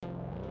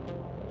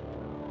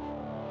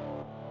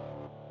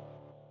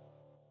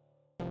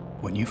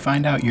when you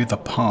find out you're the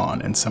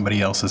pawn in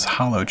somebody else's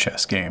holo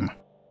chess game,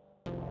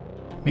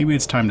 maybe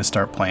it's time to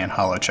start playing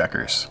holo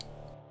checkers.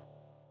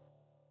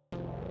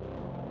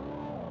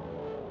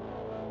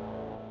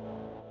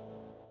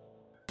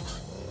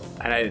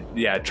 And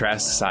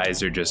Trask's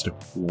eyes are just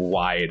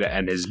wide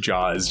and his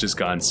jaw has just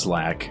gone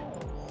slack.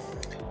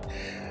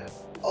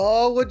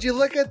 Oh, would you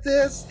look at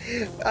this?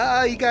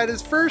 He got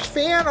his first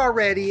fan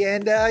already,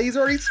 and he's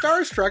already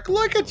starstruck.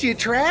 Look at you,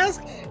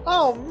 Trask.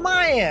 Oh,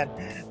 man.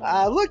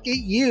 Look at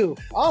you.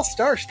 All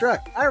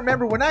starstruck. I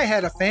remember when I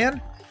had a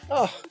fan.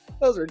 Oh,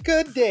 those are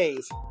good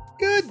days.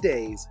 Good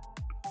days.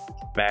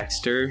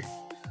 Baxter?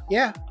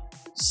 Yeah.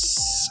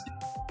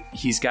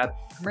 He's got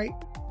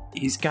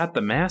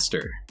the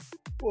master.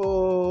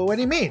 Whoa, what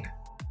do you mean?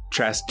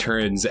 Trask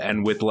turns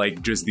and with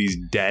like just these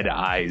dead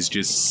eyes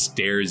just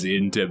stares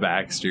into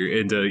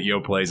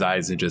Yoplay's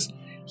eyes and just,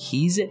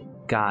 he's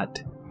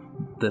got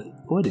the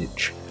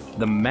footage,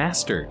 the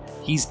master.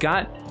 He's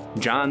got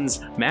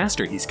John's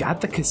master. He's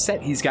got the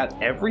cassette. He's got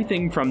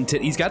everything from,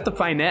 he's got the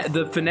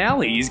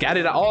finale. He's got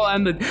it all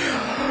on the,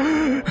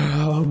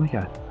 oh my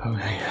God.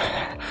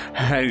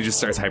 And he just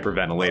starts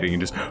hyperventilating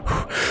and just,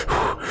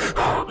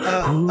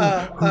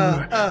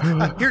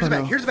 Here's the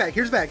bag.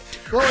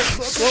 Blow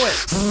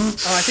it. Oh,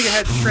 I think it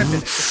had shrimp in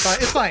it.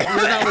 It's fine. You're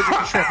not allergic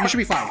to shrimp. You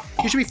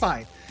should be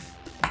fine.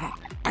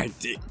 I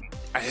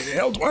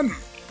inhaled one.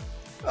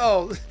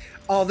 Oh,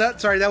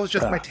 that was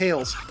just my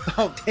tails.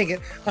 Oh, dang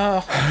it.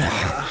 Oh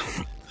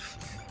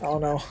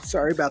no.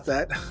 Sorry about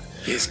that.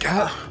 He's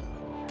got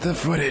the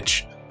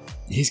footage.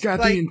 He's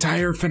got the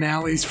entire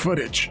finale's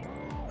footage.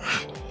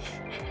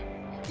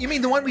 You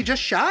mean the one we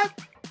just shot?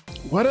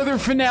 What other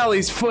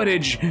finale's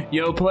footage,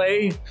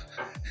 Yoplay?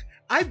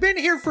 I've been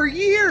here for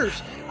years.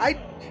 I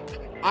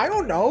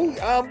don't know.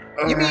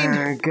 You mean?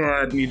 Oh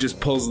God! And he just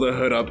pulls the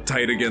hood up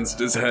tight against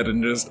his head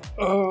and just,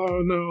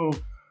 oh no.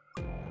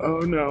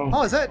 Oh,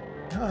 is that?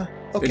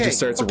 Okay. It just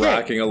starts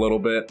rocking a little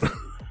bit.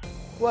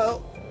 Well,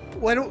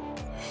 why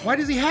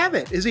does he have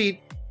it? Is he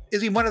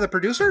one of the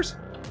producers?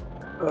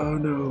 Oh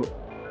no,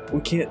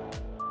 we can't.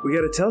 We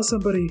gotta tell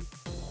somebody.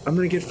 I'm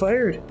gonna get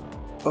fired.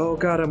 Oh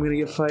God, I'm gonna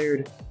get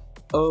fired.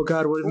 Oh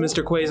God, what if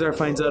Mr. Quasar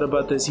finds out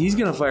about this? He's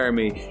gonna fire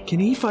me. Can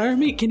he fire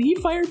me? Can he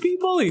fire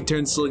people? He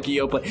turns to look at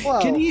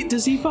Yoplay.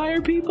 Does he fire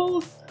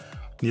people?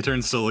 He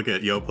turns to look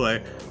at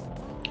Yoplay,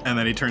 and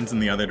then he turns in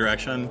the other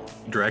direction,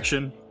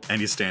 and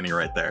he's standing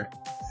right there.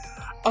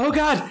 Oh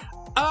God!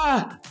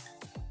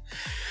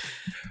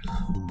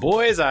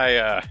 Boys,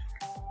 where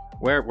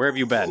have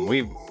you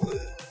been?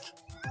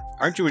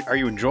 Are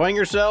you enjoying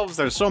yourselves?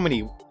 There's so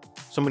many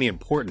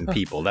important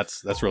people.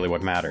 That's really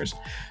what matters.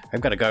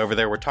 I've got a guy over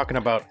there. We're talking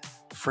about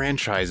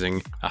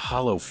franchising a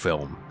holo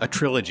film, a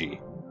trilogy.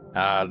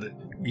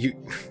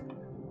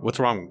 What's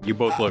wrong? You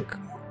both look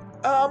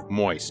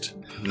moist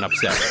and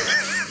upset.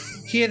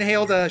 He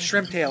inhaled a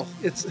shrimp tail.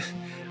 It's.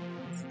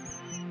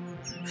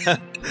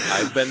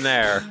 I've been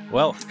there.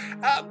 Well,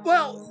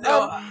 Mr.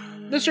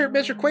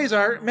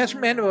 Quasar, Mr.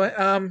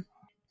 Mando,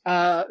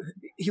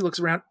 he looks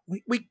around.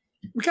 We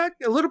got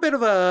a little bit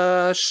of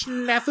a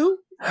snafu.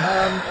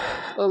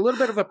 A little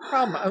bit of a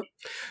problem.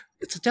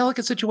 It's a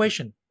delicate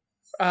situation.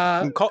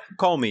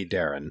 Call me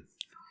Darren.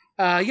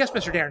 Yes,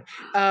 Mr. Darren.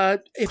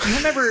 If you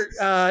remember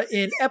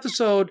in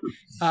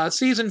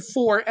season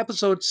 4,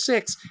 episode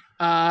 6,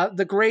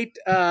 the great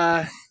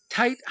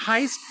tight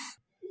heist,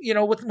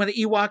 when the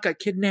Ewok got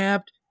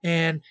kidnapped,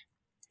 and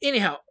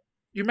anyhow,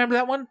 you remember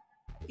that one?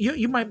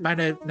 You might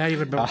have not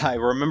even remember. I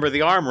remember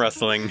the arm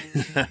wrestling.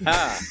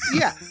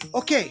 Yeah,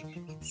 okay.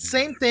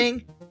 Same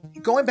thing.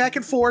 Going back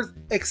and forth,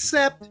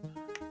 except...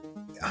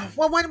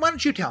 Well, why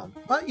don't you tell him?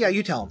 Yeah,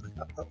 you tell him.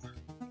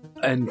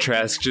 And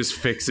Trask just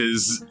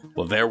fixes...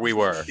 Well, there we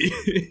were.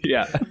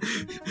 Yeah.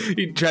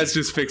 Trask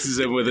just fixes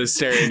him with a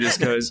stare and just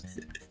goes,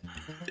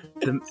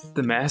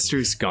 The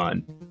master's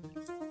gone.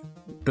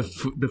 The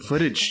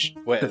footage...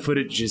 Wait. The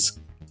footage is...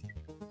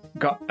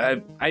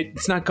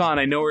 it's not gone.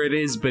 I know where it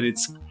is, but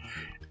it's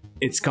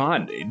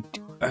gone.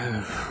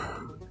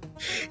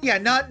 Yeah,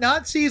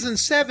 not season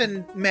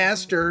 7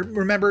 master.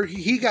 Remember,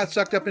 he got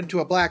sucked up into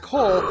a black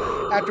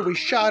hole after we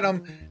shot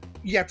him,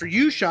 after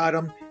you shot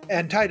him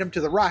and tied him to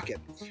the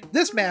rocket.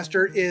 This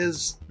master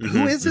is...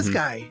 who is this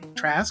guy,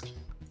 Trask?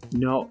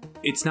 No,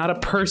 it's not a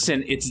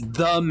person. It's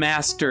the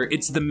master.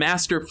 It's the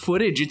master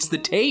footage. It's the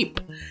tape.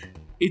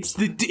 It's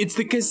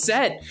the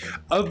cassette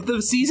of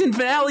the season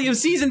finale of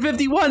season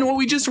 51, what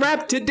we just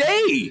wrapped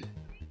today.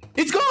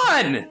 It's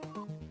gone!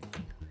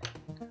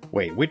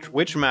 Wait,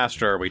 which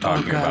master are we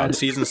talking about?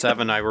 Season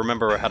 7, I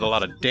remember, had a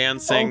lot of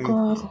dancing.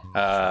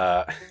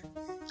 Yeah,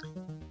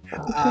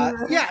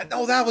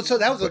 that was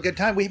a good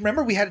time.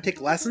 We had to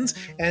take lessons,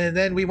 and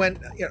then we went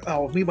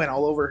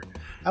all over.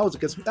 That was a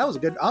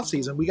good off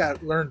season. We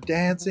got learned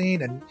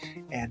dancing and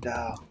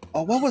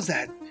what was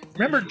that?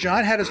 Remember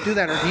John had us do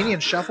that Armenian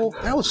shuffle?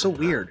 That was so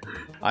weird.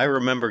 I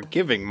remember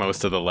giving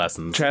most of the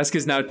lessons. Trask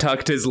has now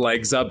tucked his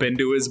legs up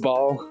into his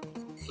ball.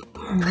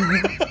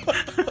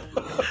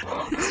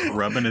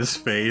 Rubbing his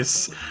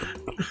face.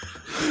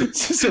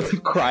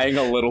 Just crying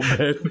a little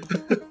bit.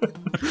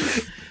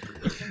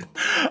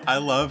 I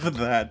love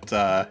that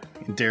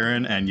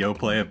Darren and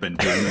Yoplay have been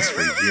doing this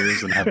for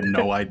years and have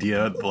no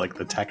idea like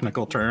the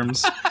technical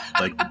terms.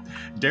 Like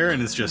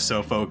Darren is just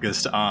so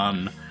focused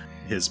on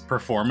his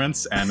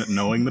performance and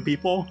knowing the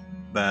people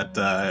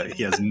that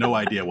he has no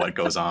idea what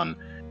goes on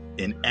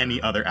in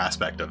any other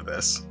aspect of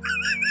this.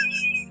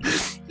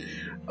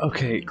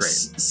 Okay, Great.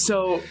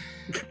 So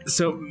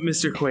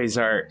Mr.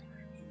 Quasar,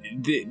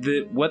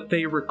 the what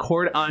they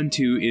record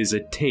onto is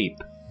a tape,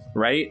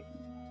 right?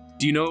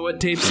 Do you know what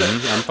tapes are?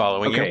 I'm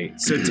following you. Okay,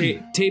 so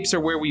tapes are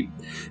where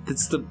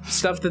that's the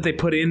stuff that they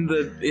put in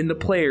the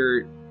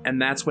player,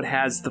 and that's what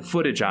has the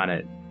footage on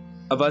it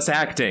of us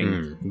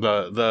acting.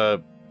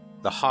 The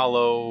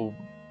hollow,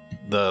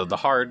 the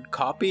hard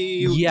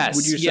copy. Yes,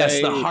 would you say?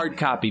 yes, the hard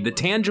copy, the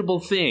tangible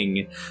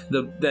thing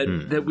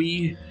that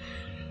we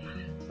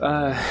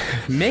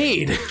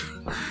made.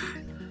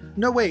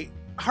 No, wait.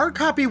 Hard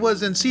copy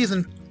was in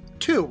season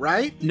 2,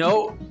 right?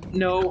 No,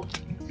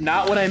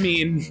 not what I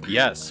mean.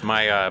 Yes,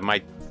 my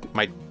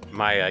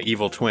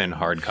evil twin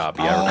hard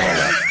copy. I recall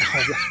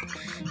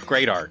that.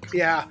 Great arc.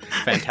 Yeah.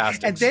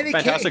 Fantastic. And then he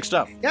fantastic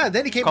stuff. Yeah,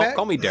 then he came back.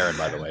 Call me Darren,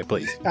 by the way,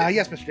 please.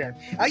 Yes, Mr. Darren.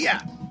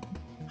 Yeah.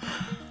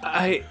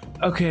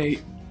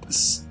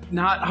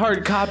 Not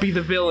hard copy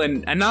the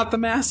villain, and not the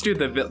master.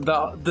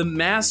 The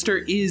master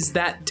is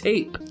that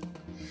tape.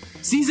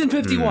 Season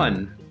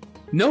 51.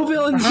 No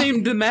villains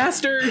named the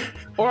master,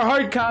 or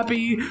hard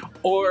copy,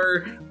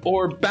 or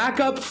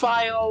backup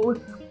file,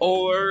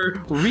 or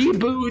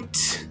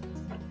reboot.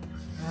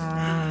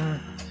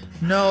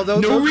 No,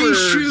 those No were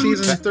reshoot.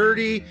 season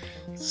 30,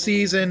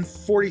 season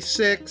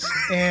 46,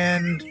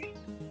 and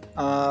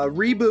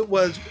reboot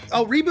was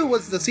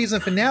the season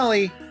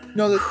finale.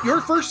 No,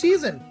 your first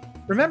season.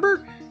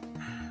 Remember,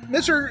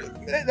 Mr.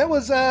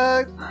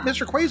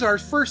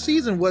 Quasar's first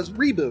season was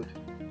reboot.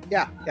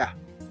 Yeah.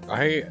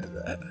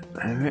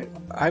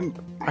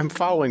 I'm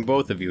following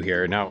both of you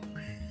here now.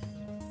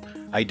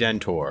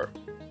 Identor,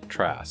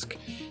 Trask,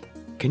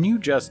 can you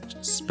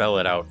just spell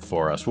it out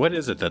for us? What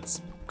is it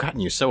that's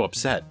gotten you so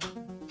upset?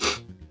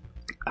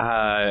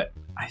 I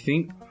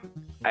think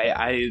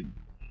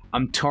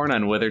I'm torn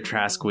on whether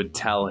Trask would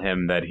tell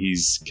him that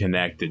he's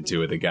connected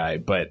to the guy,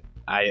 but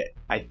I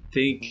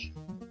think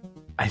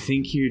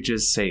you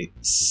just say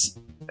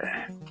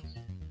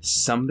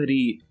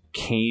somebody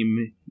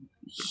came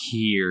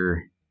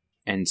here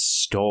and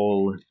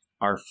stole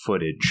our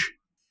footage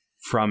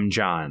from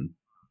John.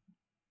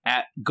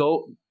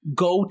 Go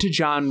to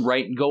John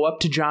go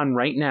up to John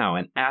right now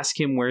and ask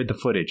him where the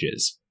footage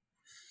is.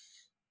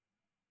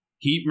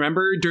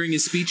 Remember during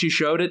his speech he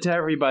showed it to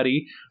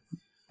everybody.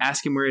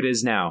 Ask him where it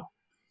is now.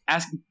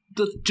 Ask him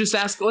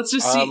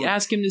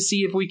to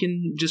see if we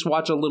can just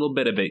watch a little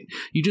bit of it.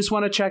 You just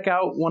want to check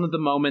out one of the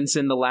moments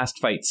in the last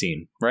fight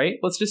scene, right?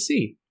 Let's just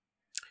see.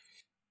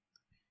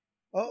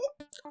 Oh,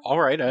 all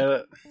right.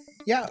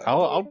 yeah.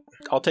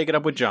 I'll take it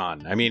up with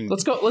John. I mean,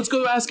 let's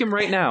go ask him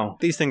right now.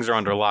 These things are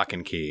under lock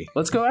and key.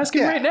 Let's go ask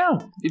him right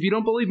now. If you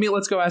don't believe me,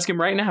 let's go ask him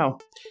right now.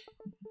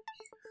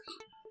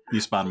 You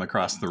spot him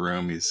across the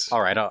room. He's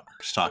all right.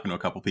 Just talking to a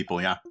couple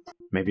people. Yeah.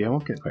 Maybe I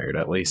won't get fired.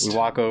 At least we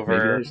walk over.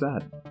 Maybe there's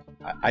that.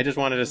 I just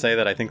wanted to say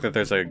that I think that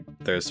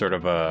there's sort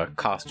of a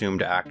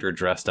costumed actor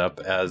dressed up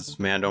as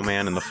Mando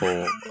Man in the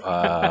full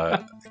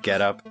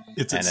getup.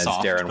 It's as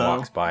soft, Darren though.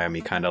 walks by him,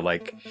 he kind of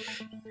like.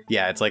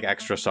 Yeah, it's like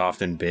extra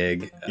soft and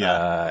big.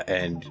 Yeah.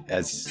 And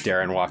as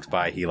Darren walks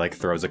by, he like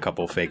throws a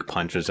couple fake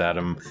punches at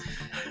him.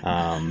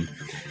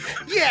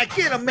 Yeah,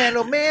 get him,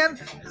 Mando Man.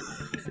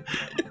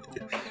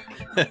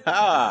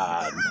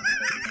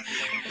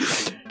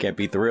 Can't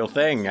beat the real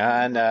thing.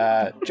 And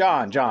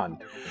John.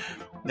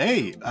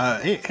 Hey,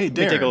 Darren. Let me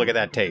take a look at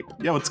that tape.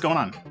 Yeah, what's going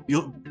on?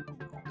 You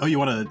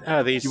want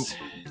to?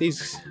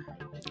 These.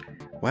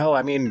 Well,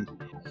 I mean,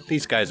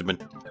 these guys have been.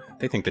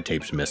 They think the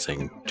tape's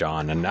missing,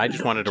 John, and I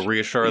just wanted to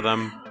reassure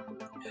them,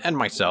 and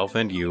myself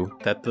and you,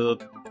 that the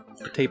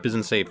tape is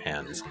in safe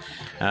hands.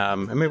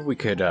 And maybe we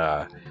could do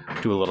a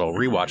little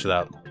rewatch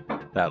of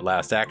that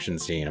last action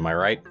scene. Am I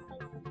right?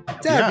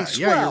 That'd be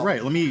swell. Yeah, you're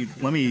right. Let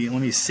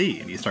me see.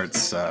 And he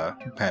starts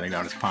patting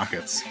down his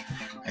pockets.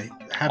 I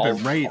have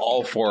it right.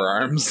 All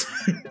forearms.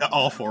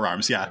 All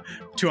forearms. Yeah,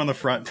 2 on the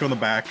front, 2 on the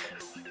back.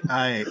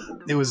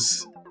 It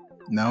was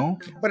no.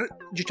 But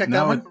did you check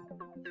that one?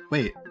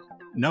 Wait.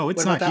 No,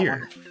 it's What not about that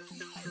here.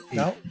 One?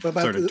 No, what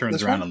about Sort of turns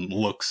this around one? and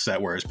looks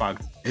at where his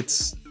pocket.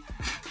 It's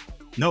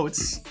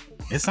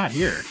not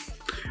here.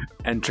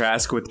 And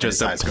Trask with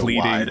just His a eyes go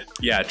pleading, wide.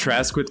 yeah,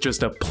 Trask with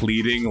just a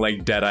pleading,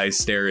 like dead-eye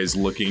stare is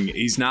looking.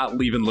 He's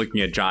not even looking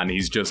at John.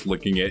 He's just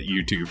looking at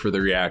you two for the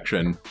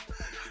reaction.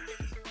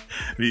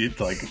 He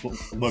like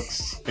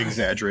looks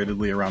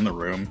exaggeratedly around the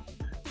room.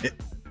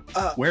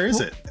 Where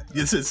is it?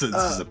 This is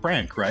a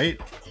prank,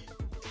 right?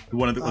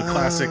 One of the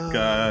classic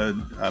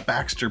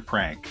Baxter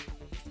prank.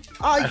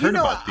 I heard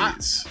about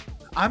these.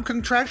 I'm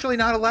contractually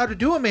not allowed to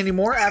do them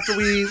anymore after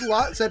we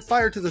set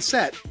fire to the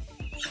set.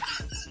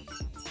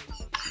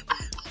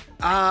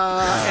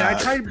 And I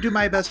try to do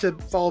my best to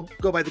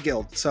go by the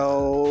guild.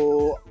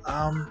 So,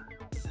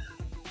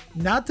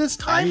 not this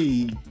time.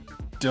 I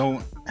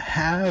don't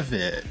have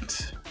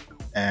it.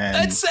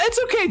 And It's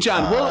okay,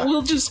 John.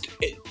 We'll just.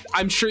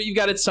 I'm sure you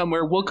got it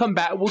somewhere. We'll come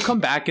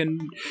back,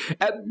 and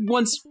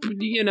once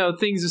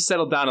things have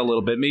settled down a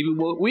little bit, maybe we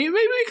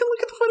can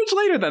look at the footage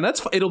later. Then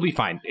it'll be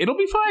fine. It'll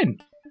be fine.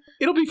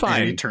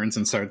 And he turns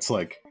and starts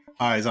like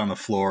eyes on the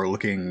floor,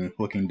 looking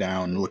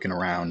down, looking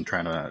around,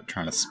 trying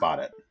to spot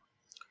it.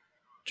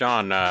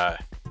 John, I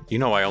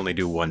only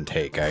do one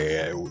take.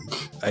 I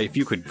if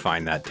you could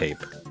find that tape,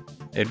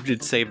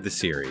 it'd save the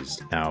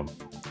series. Now,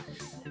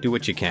 do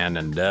what you can,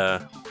 and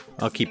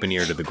I'll keep an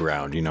ear to the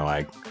ground.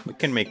 I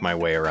can make my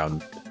way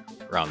around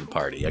the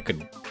party. I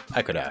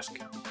could ask.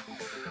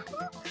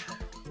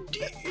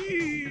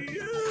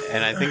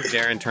 And I think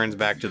Darren turns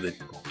back to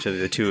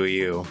the two of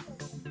you.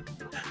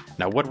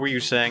 Now, what were you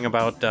saying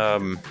about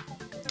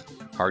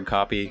hard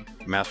copy,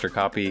 master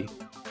copy,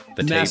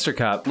 the Master tape?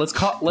 Cop. Let's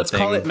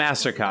call it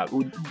Master Cop.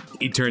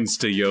 He turns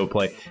to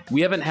Yoplay.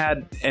 We haven't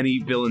had any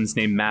villains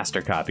named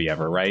Master Copy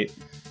ever, right?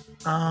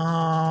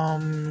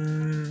 I'd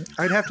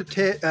have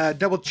to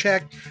double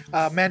check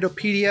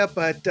Mandopedia,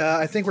 but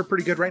I think we're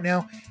pretty good right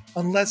now,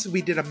 unless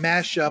we did a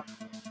mashup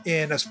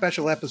in a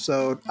special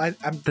episode.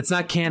 That's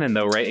not canon,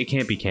 though, right? It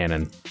can't be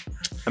canon.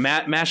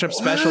 Mashup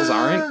specials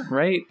aren't,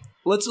 right?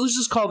 Let's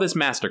just call this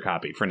Master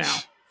Copy for now.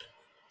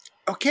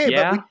 Okay,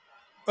 yeah?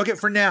 Okay,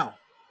 for now.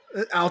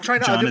 I'll try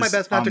not. John I'll do my is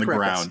best not on to the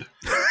correct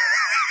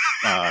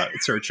ground,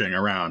 searching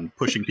around,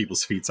 pushing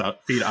people's feet out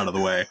of the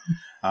way,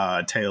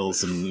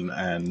 tails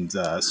and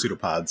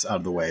pseudopods out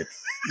of the way,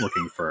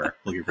 looking for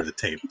the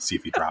tape, see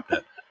if he dropped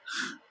it.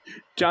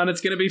 John, it's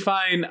gonna be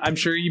fine. I'm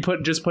sure you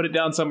just put it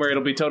down somewhere.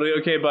 It'll be totally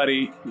okay,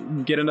 buddy.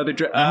 Get another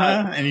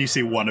and you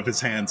see one of his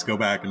hands go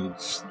back and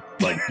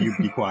you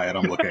be quiet.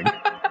 I'm looking.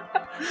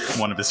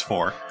 One of his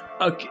four.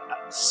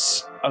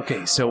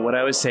 Okay. So what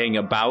I was saying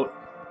about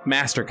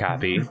Master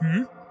Copy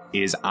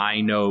is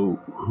I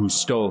know who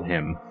stole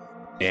him,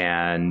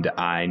 and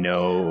I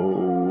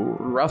know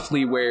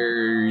roughly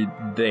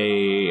where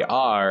they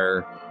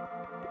are,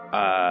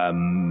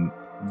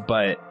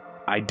 but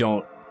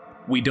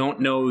we don't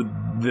know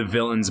the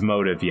villain's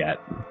motive yet.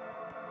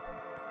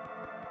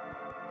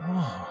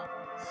 Oh.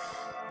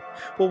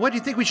 Well, what do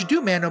you think we should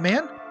do, Mando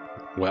Man?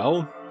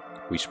 Well,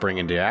 we spring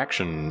into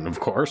action,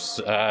 of course,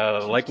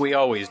 like we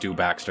always do,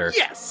 Baxter.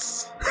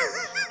 Yes!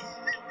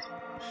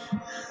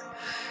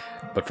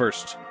 But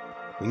first,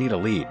 we need a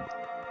lead.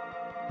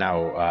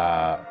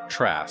 Now,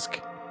 Trask,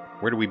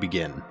 where do we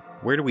begin?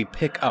 Where do we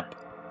pick up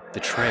the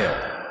trail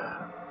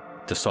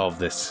to solve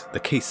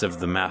the case of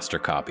the Master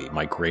Copy,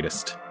 my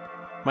greatest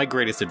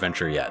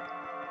adventure yet?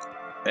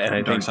 And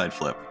a dark side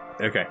flip.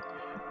 Okay.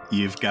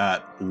 You've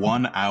got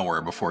 1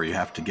 hour before you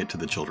have to get to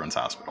the children's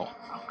hospital.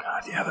 Oh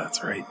God, yeah,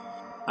 that's right.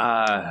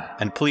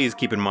 And please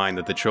keep in mind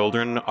that the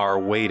children are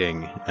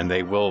waiting, and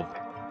they will.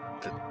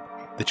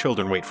 The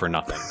children wait for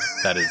nothing.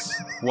 That is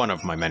one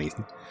of my many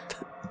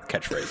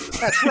catchphrases.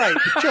 That's right.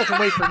 The children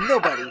wait for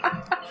nobody.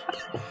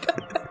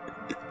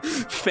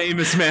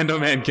 Famous Mando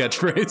Man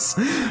catchphrase.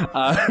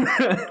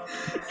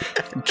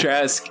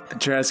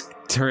 Trask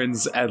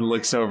turns and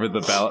looks over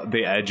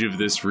the edge of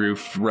this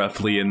roof,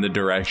 roughly in the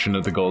direction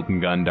of the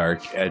Golden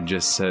Gundark, and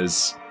just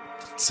says,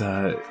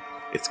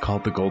 "It's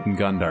called the Golden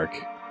Gundark,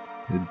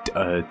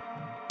 a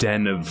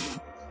den of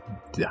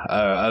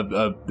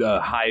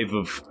a hive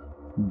of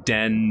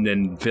den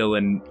and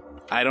villain."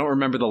 I don't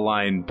remember the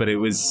line, but it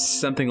was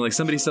something like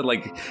somebody said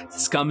like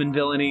scum and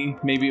villainy.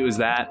 Maybe it was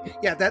that.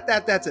 Yeah,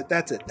 that's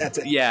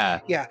it.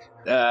 Yeah. Yeah.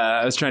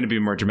 I was trying to be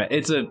more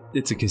dramatic.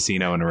 It's a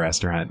casino and a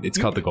restaurant. It's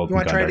called the Golden Gundark. You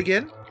want to try it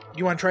again?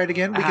 You want to try it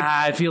again?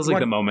 It feels like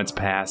the moment's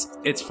passed.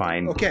 It's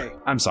fine. Okay.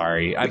 I'm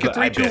sorry. We can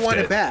 3, 2, 1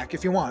 it back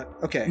if you want.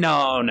 Okay.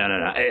 No.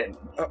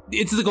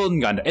 It's the Golden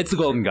Gundark. It's the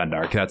Golden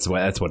Gundark. That's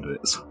what it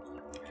is.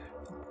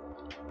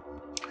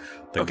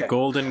 The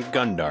Golden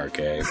Gundark,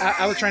 eh?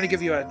 I was trying to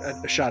give you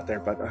a shot there,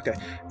 but okay.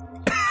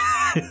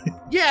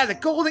 Yeah, the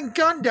Golden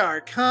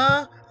Gundark,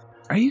 huh?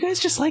 Are you guys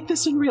just like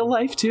this in real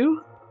life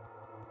too?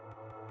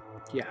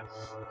 Yeah.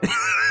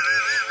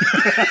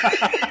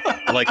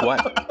 Like what?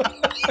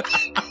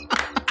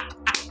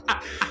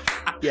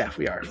 Yeah,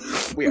 we are.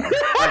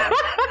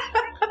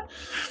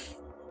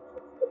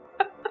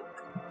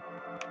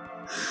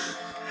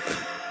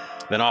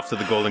 Then off to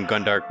the Golden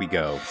Gundark we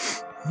go.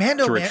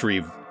 Mando, to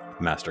retrieve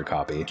Master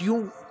Copy. Do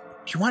you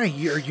want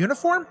your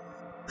uniform?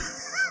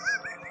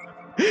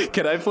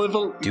 Can I flip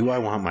a? Do I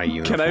want my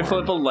uniform? Can I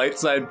flip a light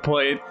side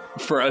point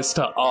for us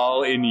to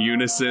all in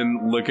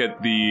unison look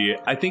at the?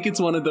 I think it's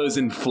one of those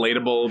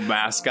inflatable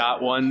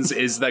mascot ones.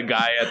 Is the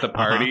guy at the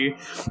party?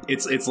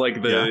 It's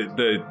like the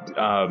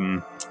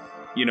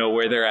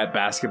where they're at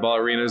basketball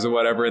arenas or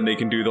whatever, and they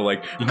can do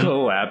the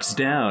collapse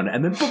down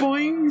and then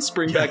boing,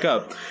 spring back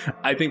up.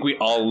 I think we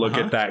all look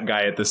at that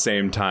guy at the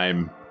same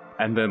time.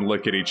 And then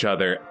look at each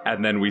other,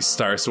 and then we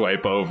star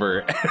swipe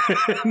over,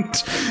 and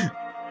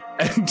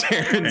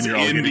Darren's you're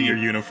all getting your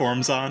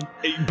uniforms on.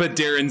 But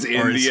Darren's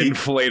in the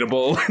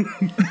inflatable.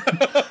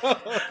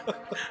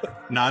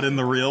 Not in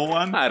the real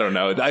one? I don't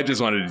know. I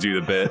just wanted to do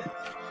the bit.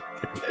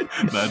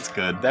 That's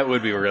good. That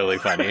would be really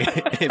funny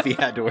if he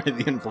had to wear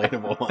the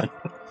inflatable one.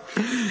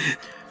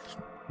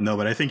 No,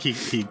 but I think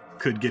he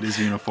could get his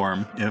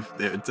uniform if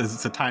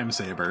it's a time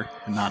saver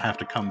and not have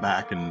to come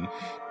back and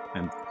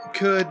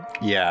Could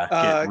Yeah.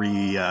 get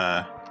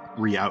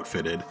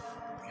re-outfitted.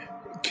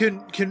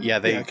 can Yeah,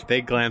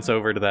 they glance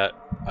over to that.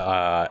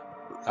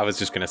 I was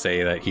just going to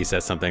say that he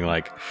says something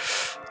like,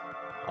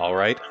 all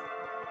right,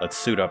 let's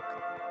suit up,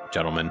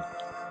 gentlemen.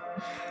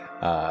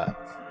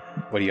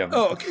 What do you have?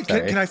 Oh,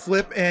 Sorry. can I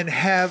flip and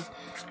have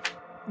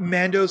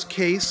Mando's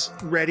case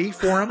ready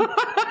for him?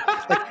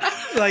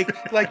 like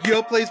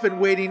Yoplay's been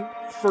waiting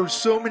for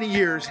so many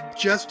years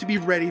just to be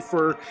ready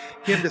for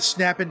him to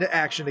snap into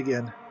action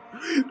again.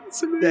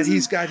 That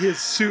he's got his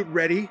suit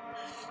ready.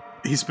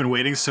 He's been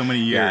waiting so many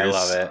years. Yeah, I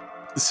love it.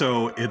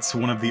 So it's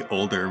one of the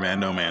older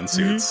Mando Man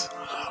suits.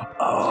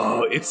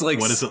 Oh, it's like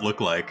What does it look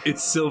like?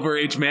 It's Silver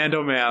Age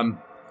Mando Man.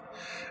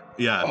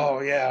 Yeah.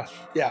 Oh yeah.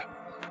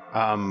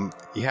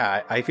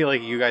 Yeah, I feel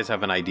like you guys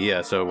have an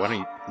idea. So why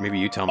don't maybe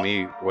you tell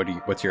me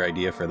what's your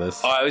idea for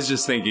this? Oh, I was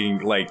just thinking,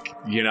 like,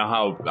 you know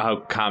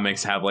how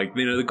comics have, like,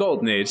 you know, the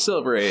Golden Age,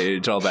 Silver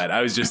Age, all that.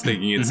 I was just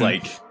thinking it's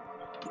like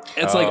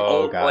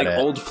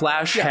old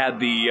Flash had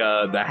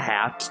the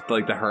hat,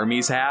 like the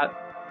Hermes hat.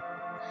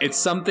 It's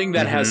something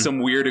that has some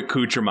weird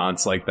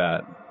accoutrements like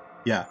that.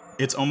 Yeah.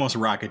 It's almost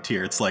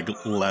Rocketeer. It's like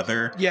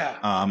leather. Yeah.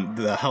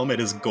 The helmet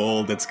is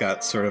gold. It's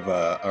got sort of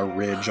a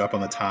ridge up on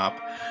the top.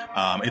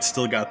 It's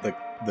still got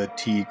the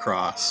T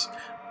cross.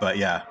 But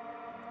yeah,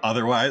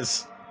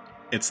 otherwise,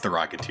 it's the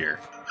Rocketeer.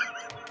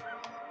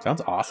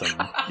 Sounds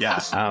awesome. Yeah.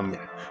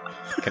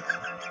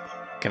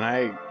 Can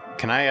I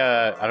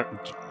I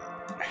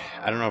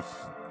don't know if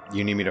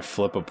you need me to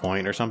flip a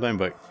point or something,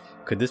 but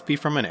could this be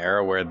from an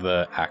era where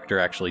the actor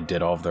actually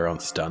did all of their own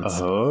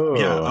stunts? Oh.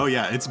 Yeah. Oh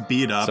yeah. It's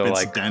beat up. So, it's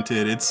like,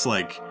 dented. It's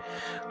like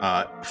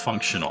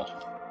functional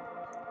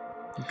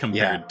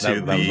compared that to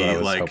was what I the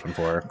was like hoping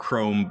for.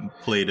 chrome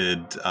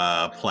plated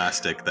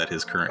plastic that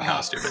his current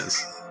costume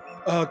is.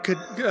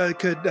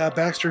 Could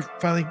Baxter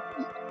finally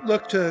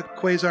look to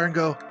Quasar and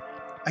go,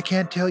 I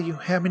can't tell you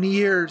how many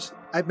years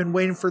I've been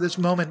waiting for this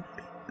moment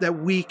that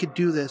we could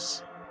do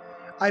this.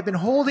 I've been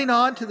holding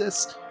on to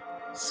this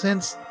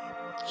since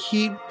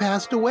he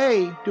passed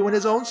away doing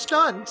his own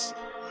stunts.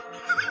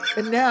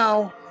 And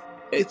now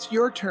it's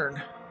your turn.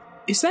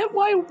 Is that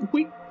why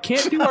we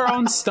can't do our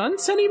own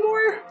stunts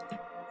anymore?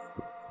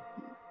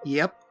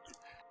 Yep.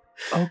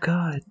 Oh,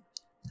 God.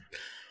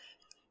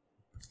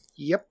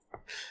 Yep.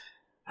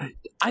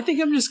 I think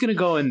I'm just gonna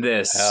go in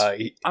this.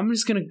 I'm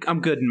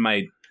good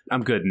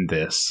in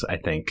this, I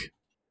think.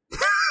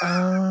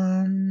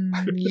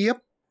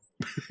 Yep.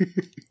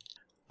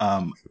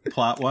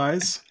 Plot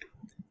wise,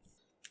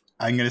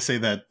 I'm going to say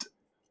that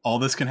all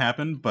this can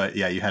happen, but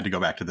yeah, you had to go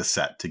back to the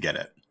set to get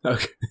it.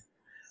 Okay.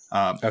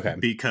 Okay.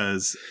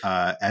 Because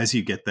as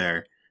you get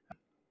there,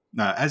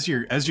 as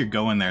you're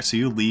going there, so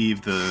you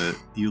leave the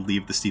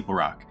Steeple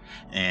Rock,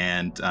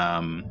 and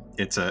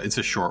it's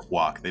a short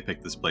walk. They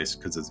picked this place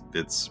because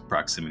its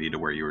proximity to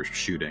where you were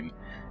shooting,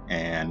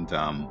 and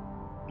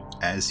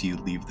as you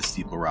leave the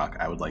Steeple Rock,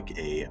 I would like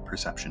a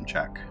perception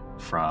check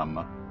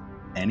from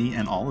any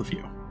and all of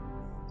you.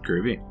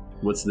 Groovy.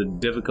 What's the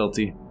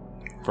difficulty?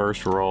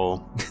 First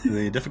roll.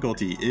 The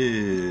difficulty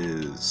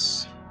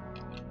is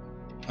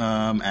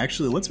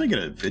actually, let's make it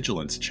a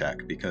vigilance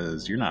check,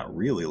 because you're not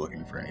really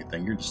looking for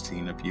anything. You're just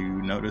seeing if you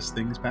notice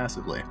things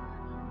passively.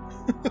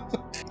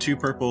 2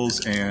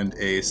 purples and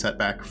a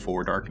setback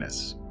for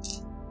darkness,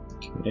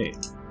 Okay.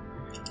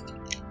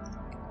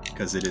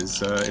 because it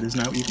is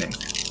now evening.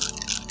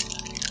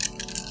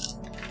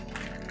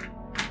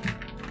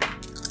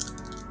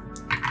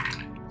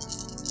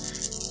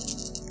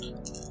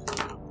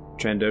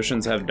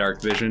 Trandoshans have dark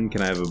vision.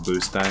 Can I have a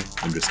boost die?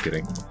 I'm just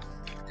kidding.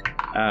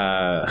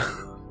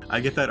 I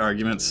get that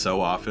argument so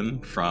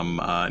often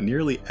from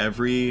nearly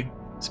every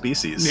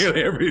species.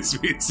 Nearly every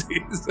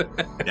species.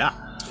 Yeah,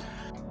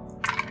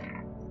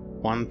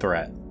 1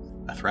 threat.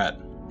 a threat.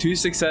 2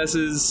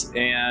 successes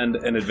and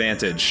an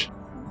advantage.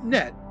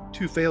 Net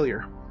 2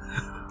 failure.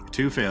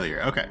 2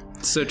 failure. Okay,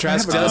 So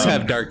Trask I have a- does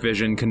have dark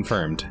vision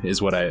confirmed,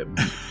 is what I...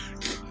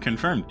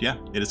 confirmed. Yeah,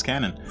 it is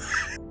canon.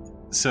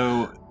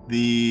 So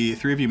the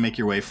 3 of you make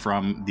your way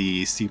from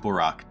the Steeple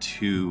Rock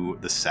to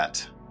the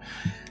set,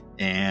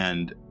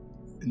 and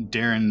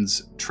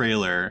Darren's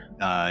trailer,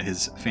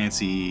 his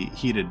fancy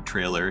heated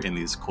trailer in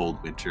these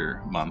cold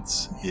winter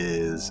months,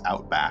 is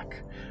out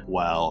back,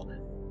 while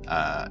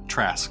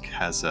Trask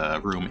has a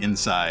room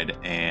inside,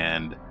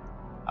 and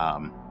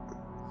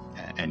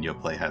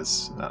Yoplay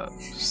has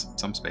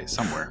some space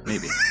somewhere,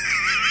 maybe.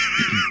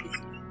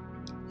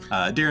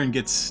 Darren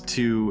gets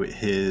to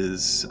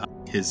his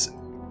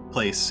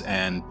place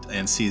and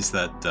sees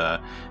that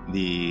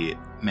the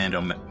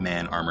Mando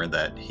Man armor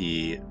that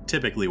he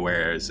typically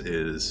wears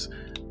is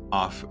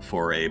off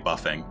for a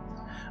buffing.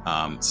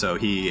 So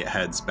he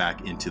heads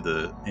back into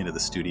the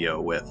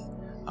studio with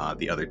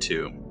the other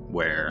 2,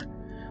 where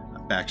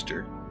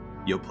Baxter,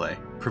 Yoplay,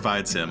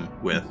 provides him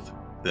with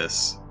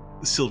this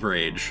Silver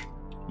Age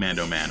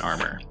Mando Man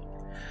armor.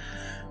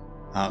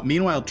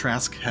 Meanwhile,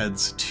 Trask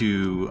heads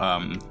to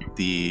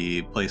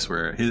the place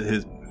where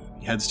he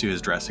heads to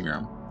his dressing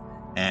room.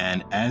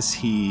 And as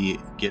he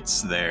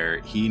gets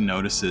there, he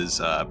notices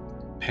a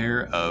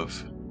pair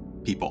of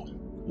people,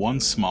 one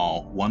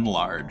small, one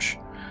large,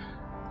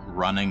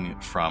 running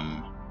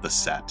from the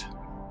set.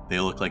 They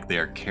look like they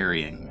are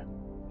carrying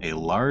a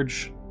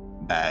large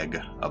bag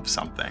of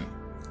something.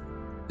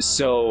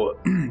 So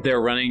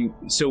they're running.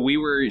 So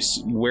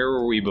where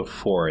were we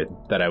before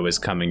that I was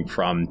coming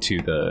from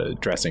to the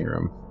dressing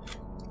room?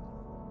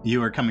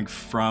 You are coming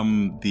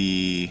from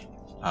the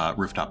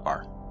rooftop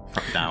bar,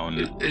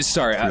 down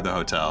Sorry, through the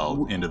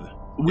hotel into the.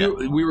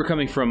 We were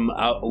coming from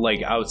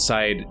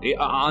outside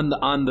on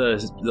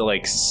the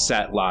like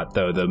set lot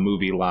though, the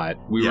movie lot.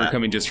 We were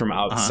coming just from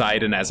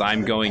outside, and as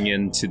I'm going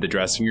into the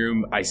dressing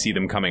room, I see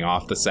them coming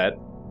off the set.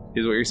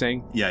 Is what you're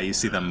saying? Yeah, you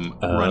see them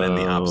run in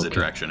the opposite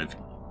direction.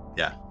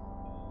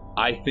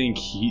 I think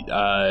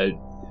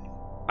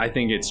I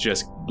think it's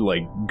just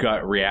like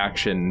gut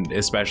reaction,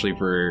 especially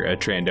for a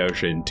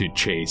Trandoshan, to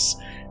chase,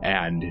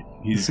 and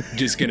he's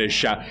just gonna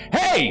shout,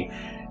 "Hey!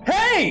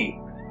 Hey!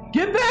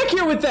 Get back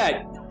here with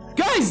that!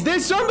 Guys,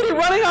 there's somebody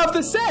running off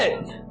the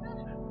set!"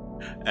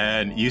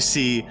 And you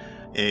see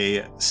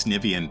a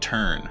Snivian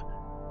turn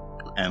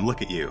and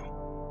look at you,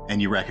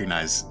 and you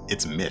recognize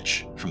it's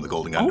Mitch from the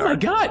Golden Gun Oh Dart. my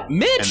God,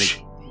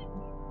 Mitch!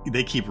 And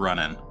they keep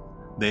running.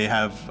 They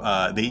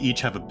have they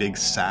each have a big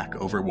sack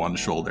over one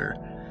shoulder,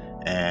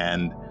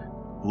 and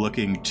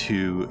looking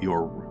to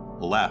your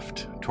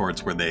left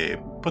towards where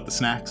they put the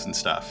snacks and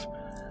stuff,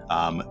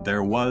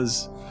 there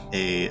was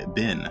a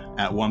bin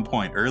at one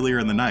point earlier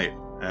in the night,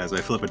 as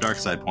I flip a dark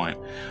side point,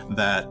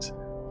 that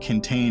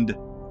contained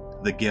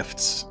the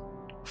gifts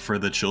for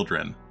the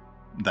children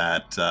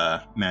that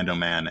Mando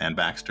Man and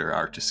Baxter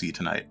are to see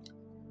tonight.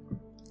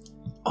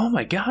 Oh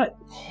my God,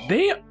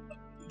 they.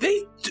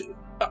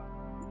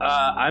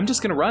 I'm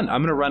just gonna run.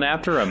 I'm gonna run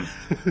after him.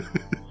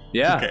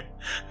 Yeah. Okay.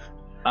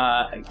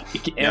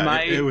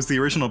 It was the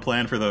original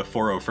plan for the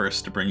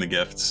 401st to bring the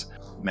gifts.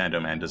 Mando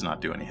Man does not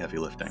do any heavy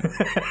lifting.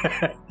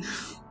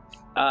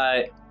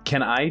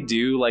 Can I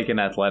do like an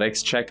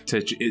athletics check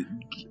to?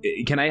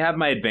 Can I have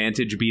my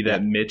advantage be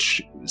that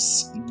Mitch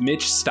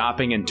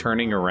stopping and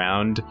turning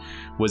around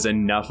was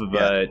enough of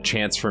a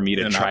chance for me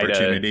to try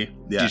to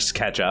just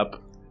catch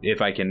up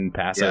if I can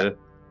pass a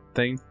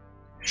thing?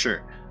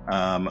 Sure.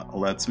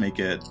 Let's make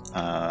it.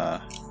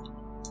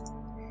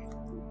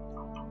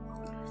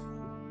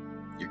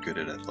 You're good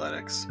at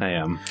athletics. I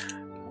am.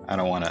 I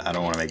don't want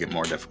to make it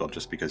more difficult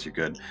just because you're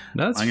good.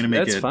 That's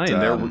that's fine.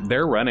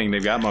 They're running.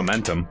 They've got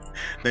momentum.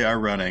 They are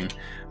running.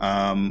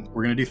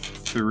 We're gonna do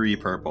 3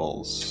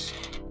 purples.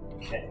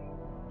 Okay.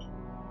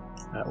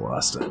 I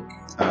lost it.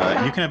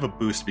 You can have a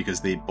boost because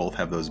they both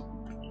have those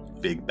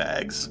big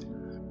bags.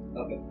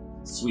 Okay.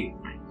 Sweet.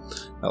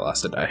 I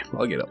lost a die.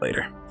 I'll get it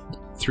later.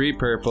 3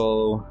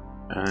 purple,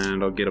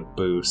 and I'll get a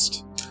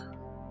boost.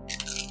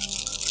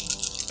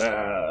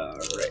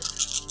 Right.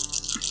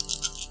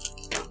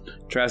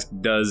 Trask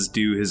does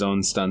do his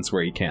own stunts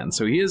where he can,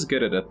 so he is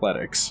good at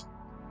athletics.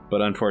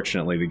 But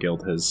unfortunately, the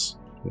guild has,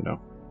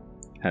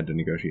 had to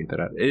negotiate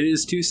that out. It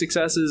is 2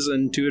 successes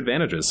and 2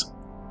 advantages.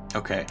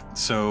 Okay,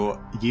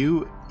 so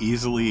you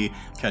easily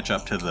catch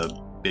up to the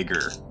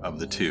bigger of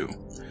the 2,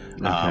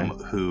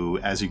 who,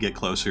 as you get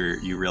closer,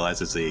 you realize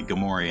is a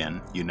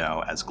Gamorrean you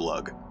know as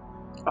Glug.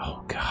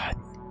 Oh, God.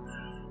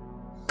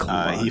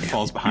 He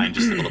falls behind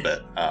just a little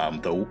bit.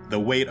 The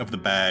weight of the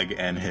bag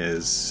and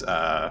his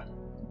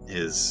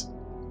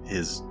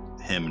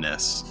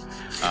himness,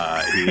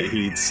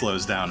 he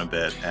slows down a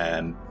bit,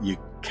 and you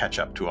catch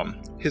up to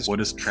him. What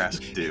does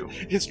Trask do?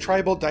 His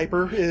tribal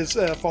diaper is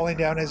falling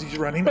down as he's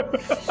running.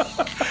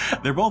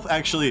 They're both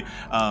actually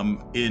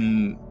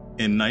in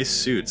nice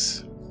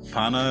suits.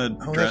 Pana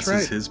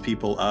dresses his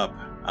people up,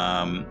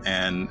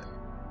 and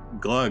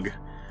Glug,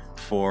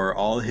 for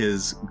all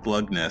his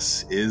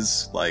glugness,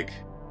 is like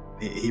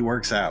he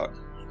works out.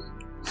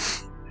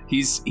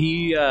 He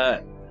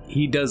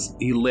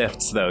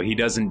lifts though. He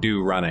doesn't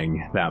do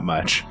running that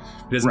much.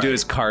 He doesn't do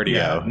his cardio.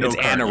 Yeah, no it's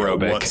cardio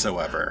anaerobic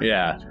whatsoever.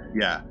 Yeah.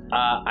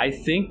 I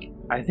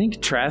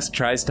think Trask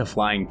tries to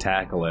flying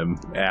tackle him,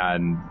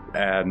 and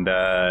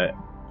I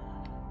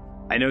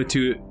know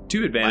two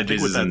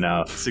advantages is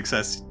enough.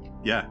 Success.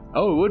 Yeah.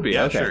 Oh, it would be.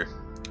 Yeah, okay. Sure.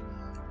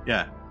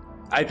 Yeah.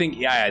 I think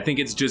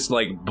it's just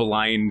like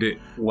blind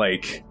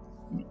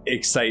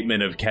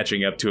excitement of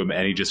catching up to him,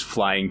 and he just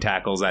flying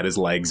tackles at his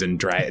legs and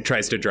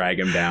tries to drag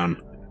him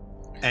down.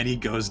 And he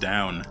goes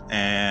down,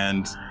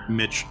 and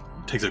Mitch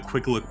takes a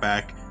quick look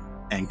back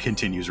and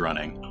continues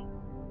running.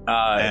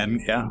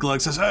 Glug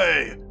says,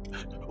 "Hey,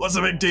 what's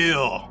the big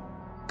deal?"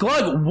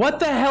 Glug, what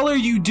the hell are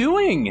you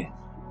doing?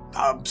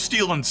 I'm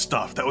stealing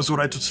stuff. That was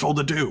what I was told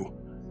to do.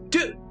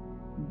 Dude,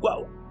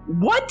 what?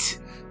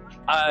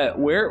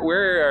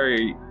 Where are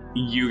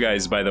you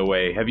guys, by the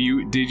way?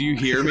 Did you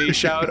hear me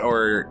shout,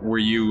 or were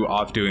you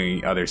off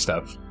doing other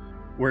stuff?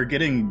 We're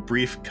getting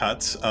brief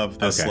cuts of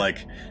this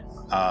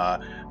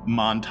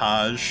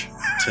montage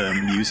to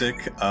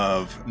music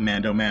of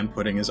Mando Man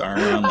putting his arm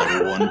around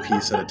like one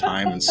piece at a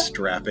time and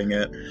strapping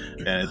it,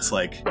 and it's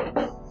like,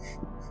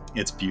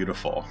 it's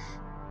beautiful.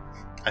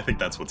 I think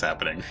that's what's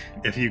happening.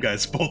 If you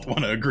guys both want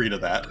to agree to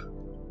that.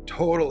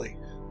 Totally.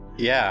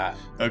 Yeah.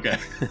 Okay.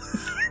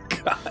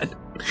 God.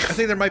 I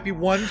think there might be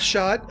one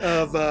shot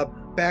of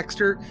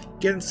Baxter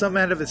getting some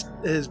out of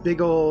his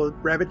big old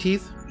rabbit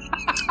teeth.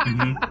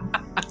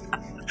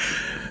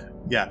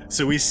 Yeah,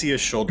 so we see a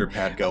shoulder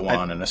pad go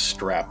on and a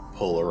strap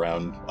pull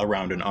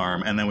around an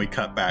arm, and then we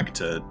cut back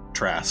to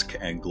Trask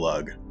and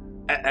Glug.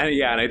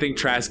 And I think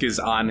Trask is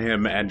on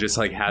him and just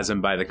like has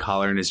him by the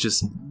collar and is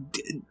just,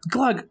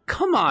 Glug,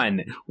 come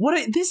on!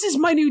 This is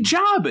my new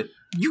job.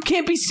 You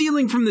can't be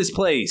stealing from this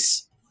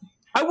place.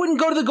 I wouldn't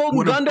go to the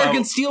Golden Gundark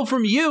and steal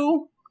from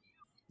you.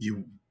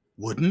 You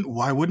wouldn't?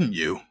 Why wouldn't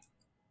you?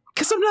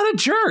 Because I'm not a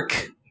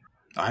jerk.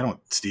 I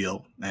don't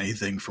steal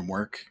anything from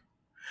work.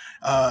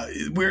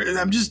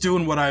 I'm just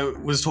doing what I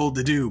was told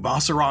to do.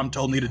 Basaram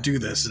told me to do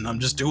this, and I'm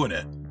just doing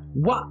it.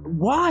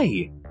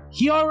 Why?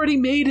 He already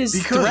made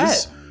his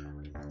threat.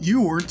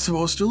 You weren't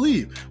supposed to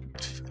leave.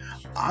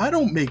 I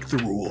don't make the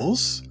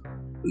rules.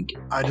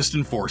 I just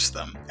enforce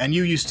them. And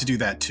you used to do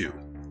that too.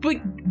 But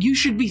you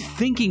should be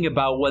thinking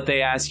about what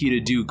they ask you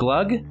to do,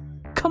 Glug.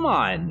 Come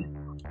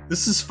on.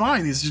 This is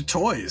fine. These are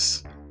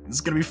toys. This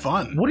is going to be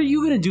fun. What are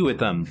you going to do with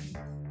them?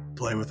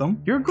 Play with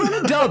them. You're a grown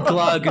adult,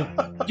 Glug.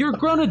 You're a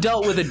grown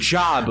adult with a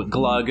job,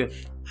 Glug.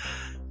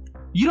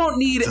 You don't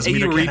need Doesn't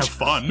mean I can't have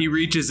fun. He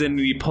reaches in and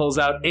he pulls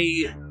out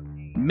a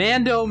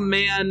Mando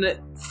Man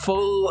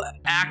full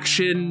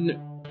action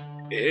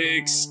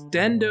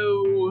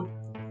extendo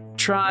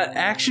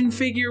action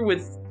figure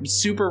with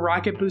super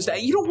rocket boost.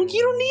 You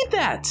don't need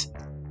that.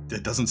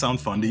 It doesn't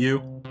sound fun to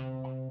you?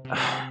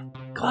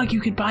 Glug,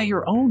 you could buy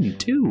your own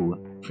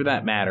too, for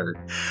that matter.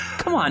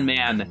 Come on,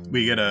 man.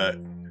 We get a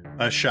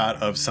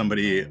shot of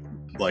somebody,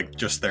 like,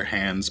 just their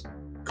hands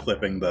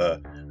clipping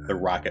the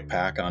rocket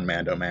pack on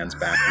Mando Man's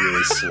back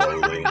really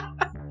slowly.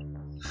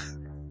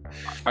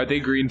 Are they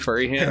green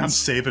furry hands? And I'm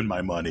saving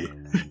my money.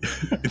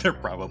 They're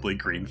probably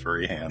green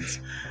furry hands.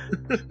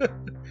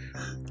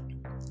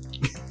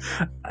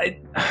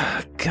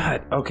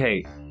 God,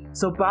 okay.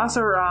 So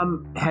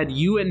Basaram had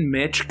you and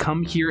Mitch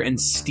come here and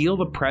steal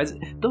the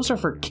present. Those are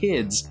for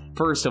kids,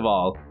 first of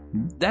all.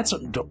 That's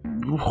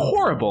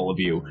horrible of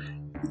you.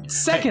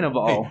 Second of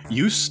all... Hey,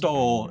 you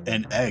stole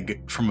an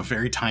egg from a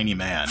very tiny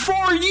man.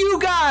 For you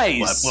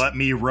guys! Let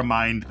me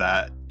remind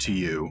that to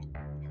you.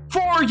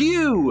 For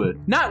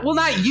you! Not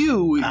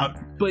you,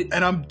 but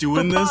and I'm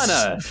doing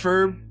this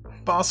for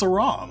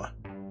Basaram.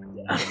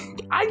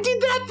 I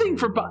did that thing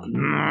for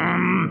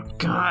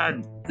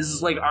God, this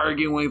is like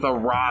arguing with a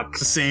rock. It's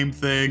the same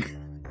thing.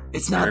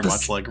 It's not very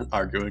much like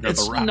arguing with a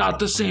rock. It's not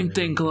the same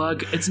thing,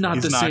 Glug. It's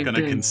not the same thing. He's not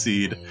going to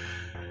concede.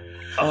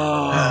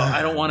 Oh,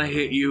 I don't want to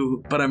hit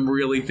you, but I'm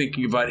really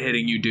thinking about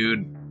hitting you,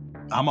 dude.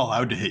 I'm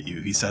allowed to hit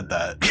you. He said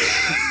that.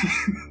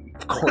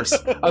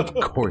 Of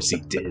course he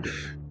did.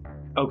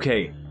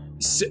 Okay,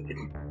 so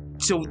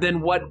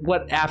then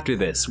what after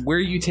this? Where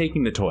are you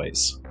taking the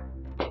toys?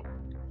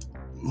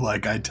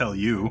 Like I tell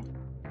you.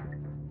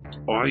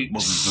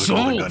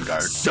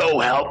 So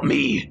help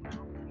me.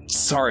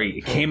 Sorry,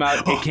 it came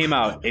out.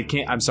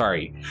 I'm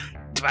sorry.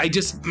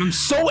 I'm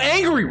so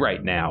angry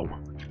right now.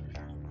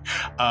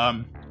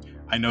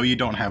 I know you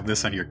don't have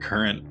this on your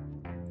current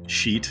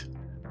sheet,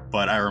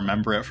 but I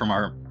remember it from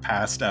our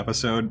past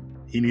episode.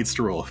 He needs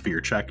to roll a fear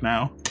check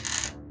now.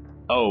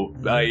 Oh,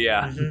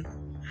 yeah. Mm-hmm.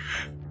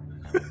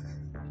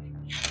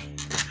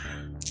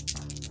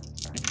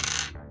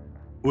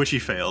 Which he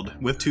failed,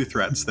 with 2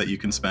 threats that you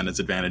can spend as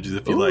advantages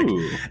if you like.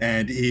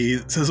 And he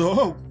says,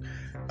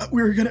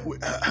 we're gonna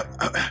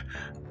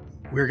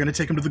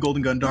take him to the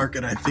Golden Gundark,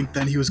 and I think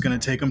then he was gonna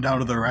take him down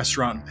to the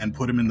restaurant and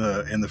put him in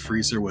the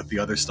freezer with the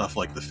other stuff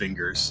like the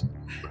fingers.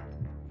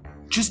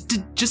 Just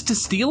to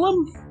steal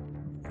him?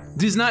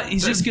 He's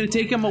just gonna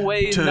take him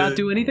away and not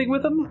do anything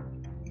with him?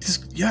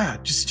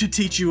 Just to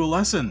teach you a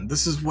lesson.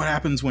 This is what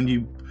happens when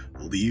you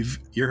leave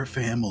your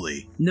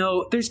family.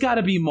 No, there's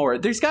gotta be more.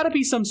 There's gotta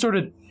be some sort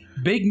of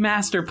big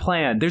master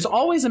plan. There's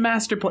always a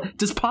master plan.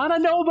 Does Pana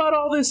know about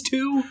all this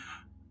too?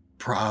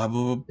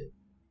 Probably.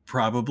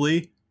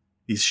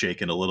 He's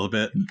shaking a little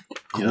bit.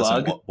 He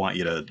Glug, doesn't want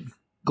you to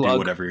Glug, do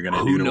whatever you're going to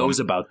do to him. Who knows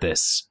about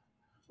this?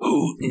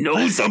 Who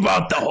knows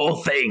about the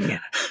whole thing?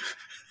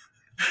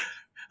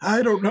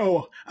 I don't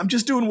know. I'm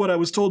just doing what I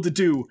was told to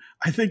do.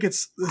 I think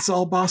it's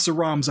all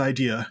Basaram's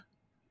idea.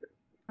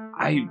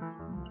 I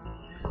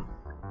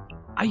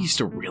used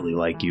to really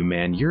like you,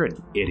 man. You're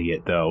an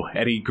idiot, though.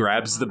 And he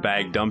grabs the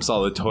bag, dumps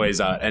all the toys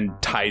out, and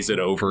ties it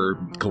over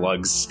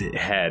Glug's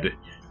head.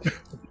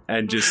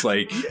 And just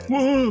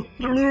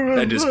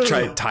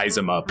ties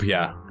him up,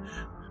 yeah.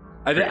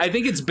 I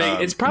think it's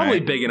big. It's probably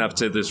big enough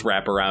to just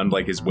wrap around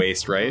like his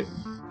waist, right?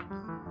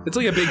 It's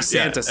like a big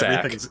Santa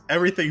sack.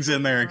 Everything's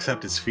in there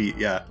except his feet,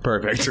 yeah.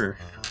 Perfect. Sure.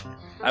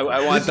 I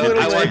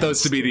want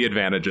those to be the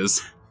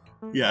advantages.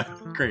 Yeah,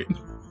 great.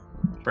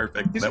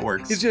 Perfect. That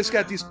works. He's just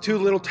got these 2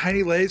 little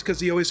tiny legs because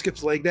he always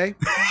skips leg day.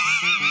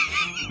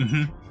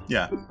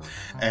 Yeah.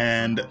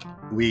 And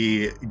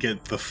we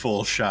get the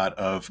full shot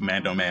of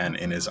Mando Man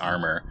in his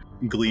armor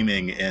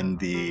gleaming in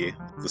the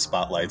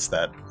spotlights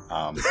that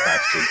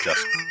Baxter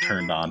just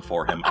turned on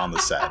for him on the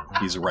set.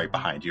 He's right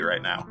behind you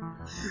right now.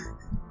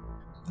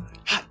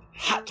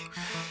 Hot.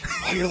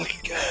 Oh, you're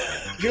looking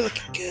good. You're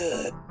looking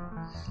good.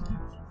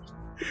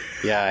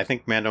 Yeah, I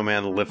think Mando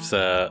Man lifts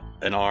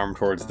an arm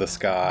towards the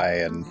sky,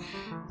 and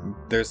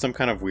there's some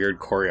kind of weird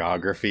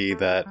choreography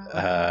that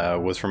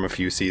was from a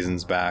few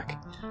seasons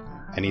back.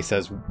 And he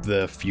says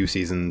the few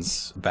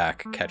seasons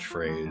back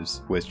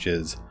catchphrase, which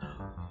is,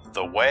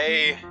 "The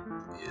way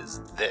is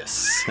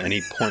this." And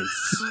he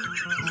points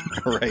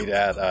right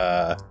at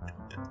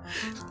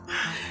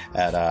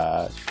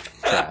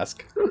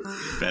Trask.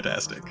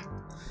 Fantastic.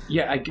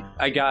 Yeah,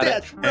 I got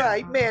That's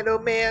right, man, oh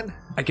man.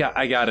 I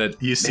got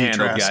it You see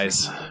handled, Trask,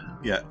 guys.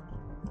 Yeah.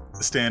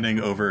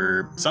 Standing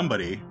over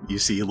somebody, you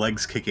see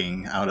legs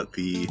kicking out at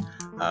the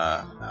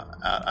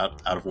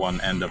out of one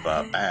end of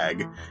a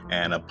bag,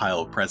 and a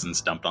pile of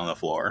presents dumped on the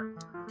floor.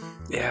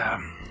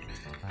 Yeah.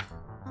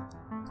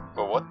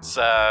 Well, what's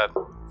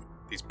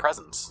these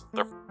presents?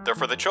 They're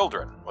for the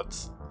children.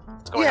 What's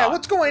going on?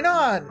 What's going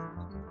on?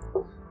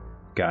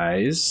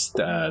 Guys,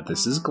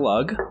 this is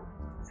Glug.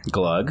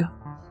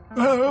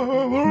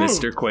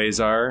 Mr.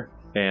 Quasar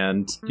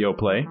and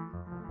Yoplay.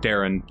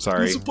 Darren,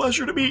 sorry. It's a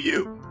pleasure to meet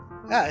you.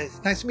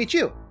 It's nice to meet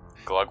you.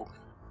 Glug,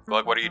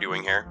 what are you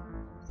doing here?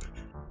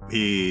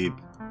 He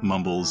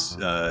mumbles,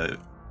 and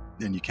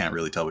you can't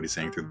really tell what he's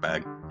saying through the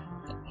bag.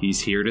 He's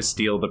here to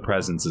steal the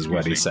presents, is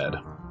what he said.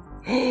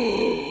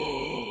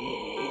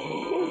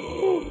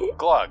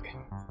 Glug,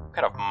 what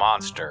kind of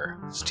monster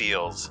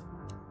steals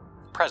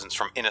presents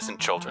from innocent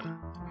children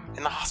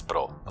in the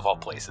hospital of all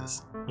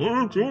places?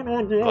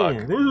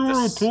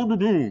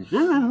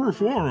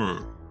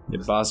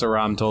 Boss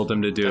Aram told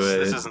him to do it.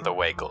 This isn't the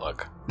way,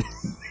 Glug.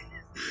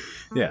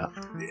 Yeah.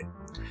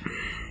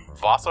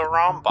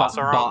 Vossaram?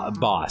 Bossaram?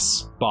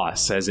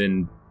 Boss, as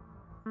in...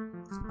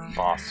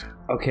 Boss.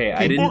 Okay,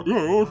 I didn't...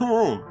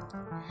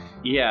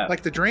 Yeah.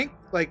 Like the drink?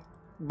 Like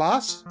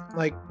boss?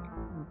 Like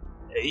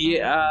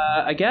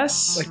Yeah, I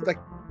guess... like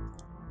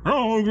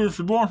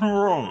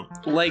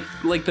Like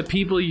the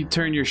people you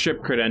turn your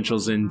ship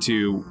credentials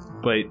into,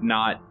 but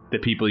not the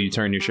people you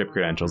turn your ship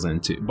credentials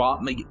into.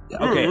 Okay,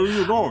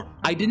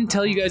 I didn't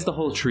tell you guys the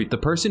whole truth. The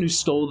person who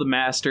stole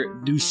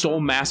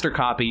master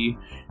copy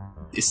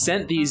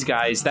sent these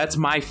guys. That's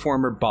my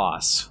former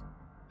boss,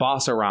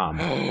 Boss Aram.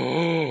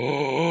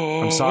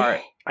 I'm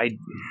sorry. I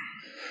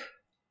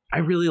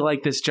really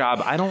like this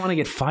job. I don't want to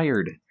get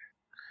fired.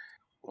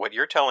 What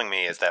you're telling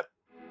me is that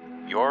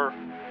your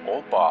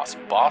old boss,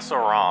 Boss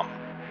Aram,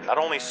 not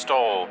only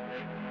stole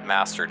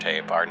Master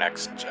Tape, our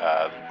next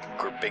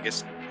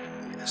biggest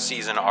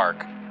season arc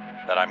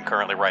that I'm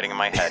currently writing in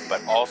my head,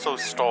 but also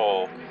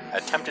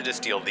attempted to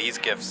steal these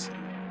gifts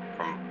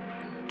from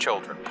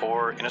children,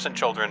 poor, innocent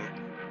children,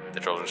 at the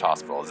Children's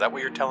Hospital. Is that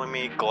what you're telling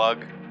me,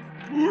 Glug?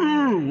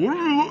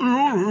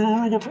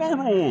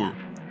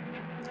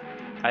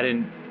 I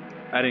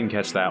didn't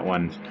catch that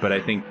one, but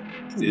I think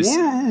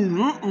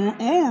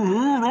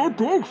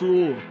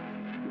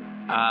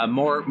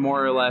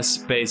more or less,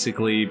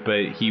 basically,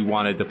 but he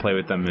wanted to play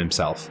with them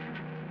himself.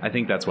 I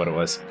think that's what it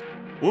was.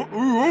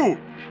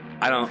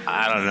 I don't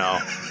know.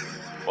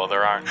 Well,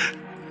 there aren't.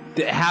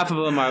 Half of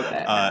them are.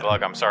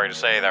 Glug, I'm sorry to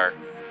say there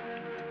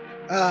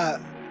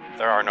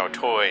are no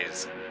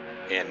toys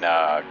in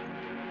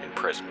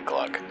prison,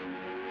 Glug.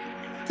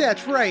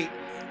 that's right.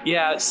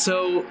 Yeah.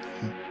 So,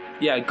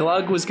 yeah,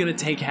 Glug was gonna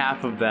take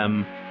half of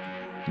them.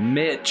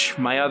 Mitch,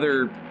 my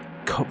other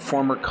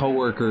former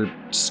coworker,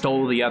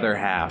 stole the other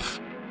half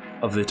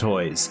of the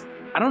toys.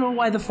 I don't know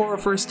why the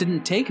 401st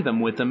didn't take them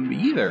with them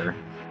either.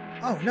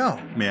 Oh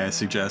no. May I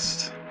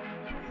suggest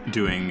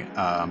doing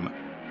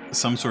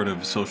some sort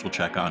of social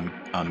check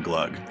on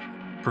Glug,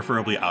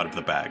 preferably out of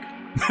the bag.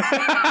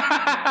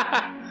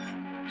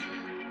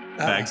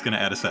 Bag's gonna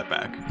add a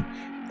setback.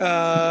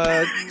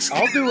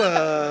 I'll do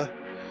a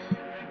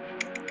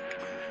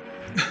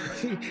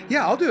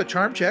I'll do a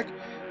charm check,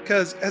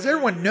 because as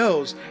everyone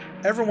knows,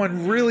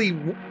 everyone really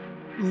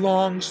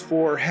longs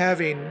for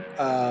having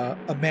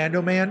a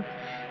Mando Man,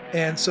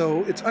 and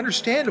so it's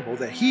understandable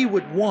that he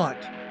would want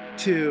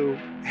to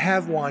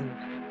have one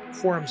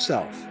for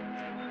himself.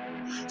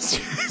 So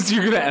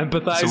you're gonna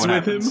empathize So what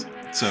with happens? him?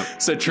 So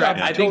Yeah,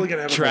 I totally think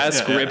gonna empathize.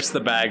 Trask Yeah. rips the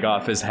bag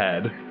off his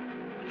head.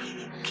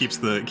 keeps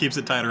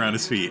it tied around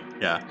his feet.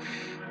 Yeah.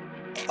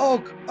 Oh,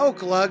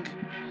 Glug,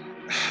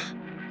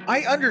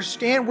 I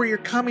understand where you're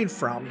coming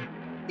from.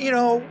 You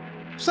know,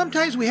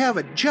 sometimes we have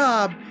a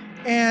job,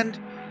 and,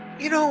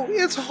 you know,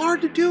 it's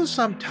hard to do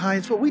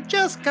sometimes, but we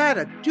just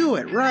gotta do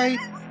it, right?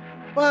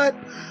 But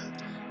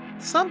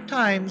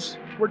sometimes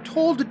we're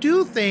told to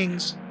do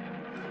things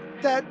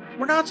that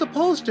we're not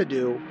supposed to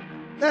do.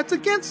 That's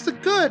against the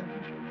good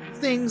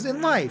things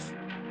in life.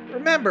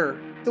 Remember,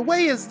 the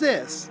way is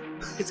this.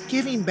 It's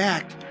giving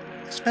back,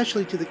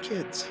 especially to the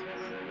kids.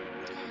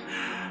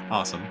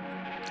 Awesome.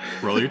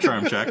 Roll your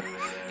charm check.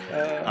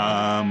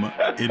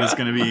 It is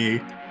going to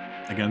be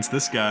against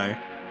this guy.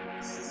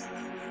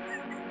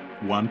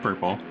 1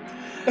 purple.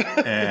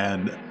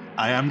 And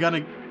I am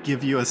going to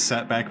give you a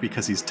setback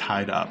because he's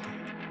tied up.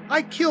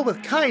 I kill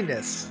with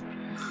kindness.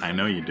 I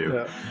know you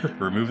do.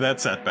 Remove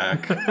that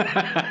setback.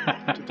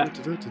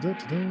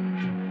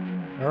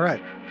 All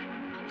right.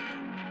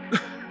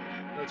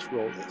 Let's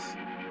roll this.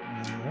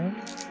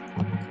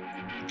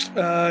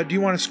 Do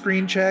you want a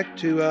screen check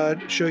to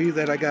show you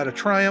that I got a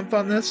triumph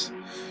on this?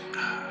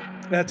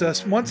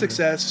 That's 1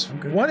 success,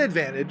 1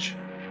 advantage,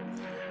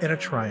 and a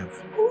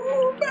triumph.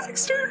 Ooh,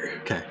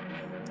 Baxter. Okay.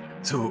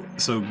 So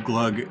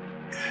Glug,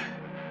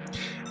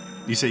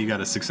 you say you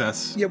got a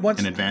success, Yeah,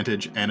 an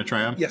advantage, and a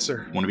triumph? Yes,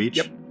 sir. 1 of each?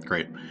 Yep.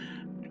 Great.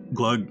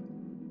 Glug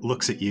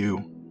looks at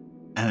you,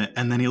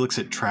 and then he looks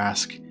at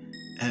Trask,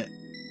 and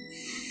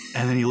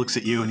then he looks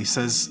at you, and he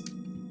says,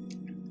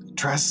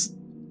 Trask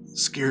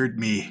scared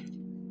me,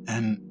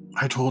 and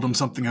I told him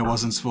something I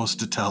wasn't supposed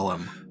to tell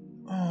him.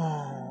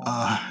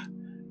 Oh.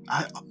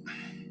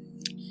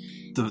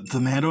 The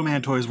Mando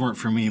Man toys weren't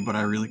for me, but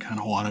I really kind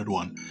of wanted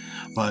one.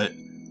 But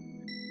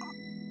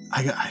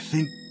I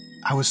think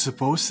I was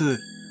supposed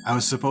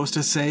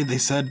to say, they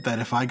said that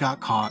if I got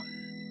caught,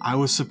 I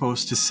was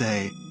supposed to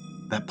say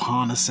that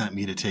Pana sent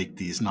me to take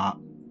these, not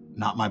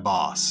my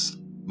boss.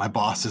 My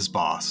boss's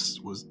boss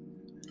was.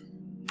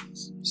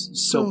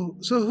 So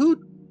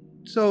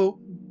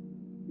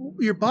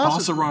your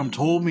boss Bossaram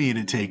told me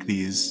to take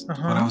these, but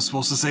I was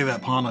supposed to say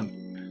that Pana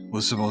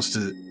was supposed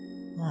to.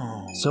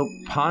 Oh. So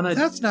Pana.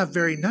 That's not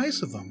very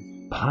nice of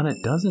him. Pana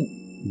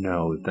doesn't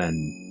know, then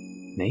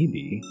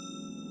maybe.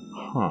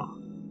 Huh.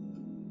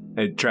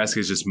 And Trask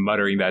is just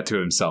muttering that to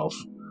himself.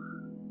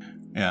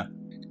 Yeah.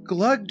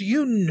 Glug, do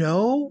you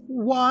know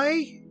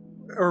why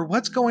or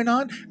what's going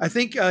on? I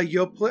think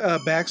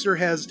Baxter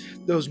has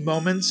those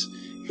moments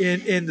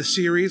in the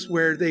series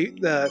where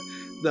the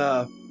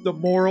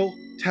moral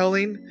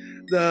telling,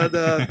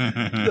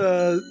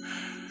 the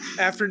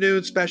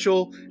afternoon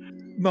special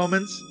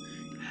moments,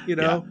 you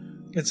know.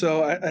 Yeah. And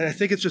so I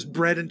think it's just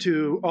bred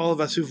into all of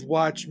us who've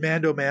watched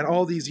Mando Man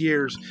all these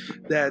years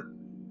that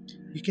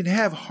you can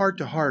have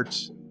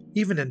heart-to-hearts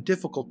even in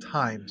difficult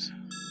times.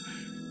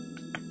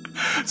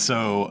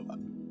 So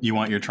you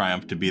want your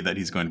triumph to be that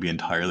he's going to be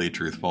entirely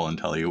truthful and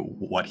tell you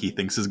what he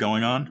thinks is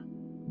going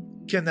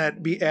on? Can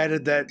that be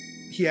added that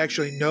he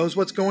actually knows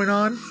what's going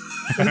on?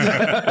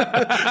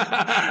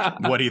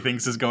 What he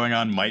thinks is going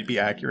on might be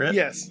accurate?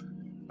 Yes.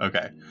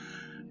 Okay.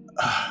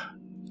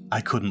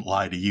 I couldn't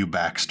lie to you,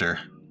 Baxter.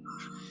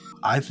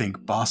 I think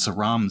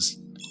Bossaram's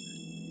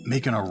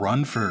making a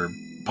run for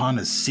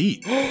Pana's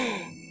seat.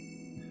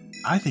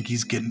 I think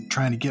he's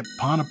trying to get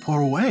Pana put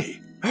away.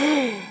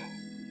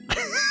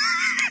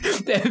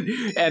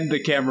 And the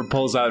camera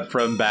pulls out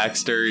from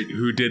Baxter,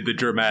 who did the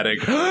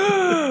dramatic,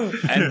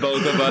 and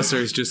both of us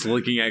are just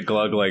looking at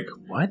Glug like,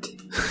 what?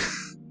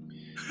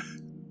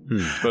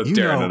 Both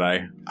Darren and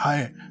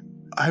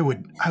I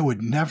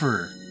would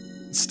never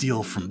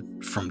steal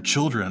from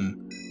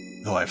children,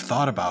 though I've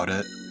thought about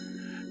it.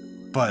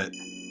 But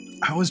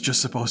I was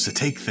just supposed to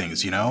take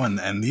things,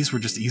 and these were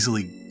just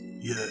easily.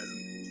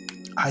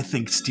 I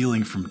think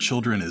stealing from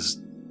children is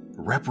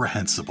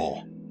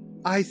reprehensible.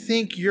 I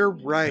think you're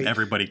right. And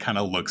everybody kind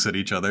of looks at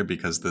each other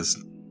because this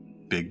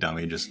big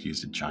dummy just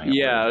used a giant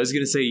word. I was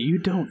going to say, you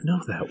don't know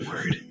that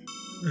word.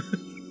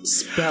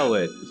 Spell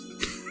it.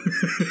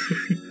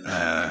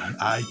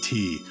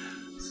 IT.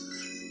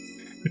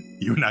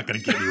 You're not going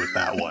to get me with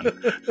that one.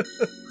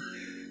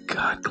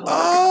 God, Glug.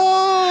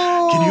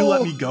 Oh! Can you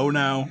let me go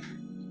now?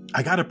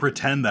 I got to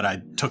pretend that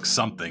I took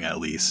something at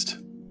least.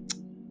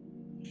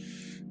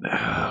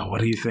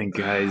 What do you think,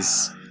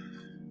 guys?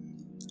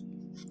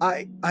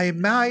 I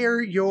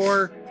admire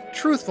your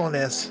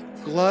truthfulness,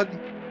 Glug.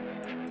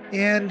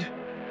 And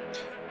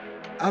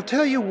I'll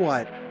tell you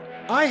what,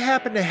 I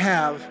happen to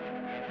have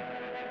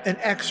an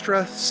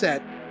extra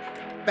set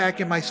back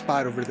in my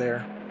spot over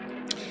there.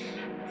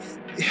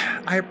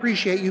 I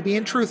appreciate you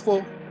being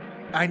truthful.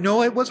 I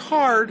know it was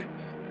hard,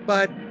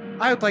 but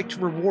I would like to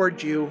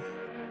reward you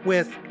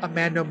with a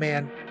Mando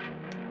Man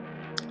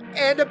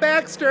and a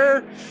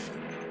Baxter.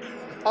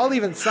 I'll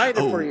even cite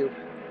it for you.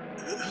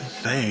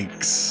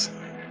 Thanks.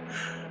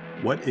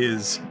 What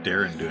is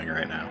Darren doing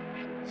right now?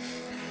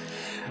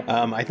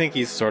 I think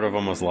he's sort of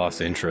almost lost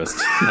interest.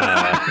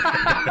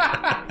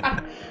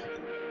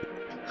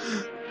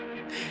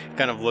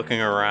 Kind of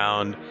looking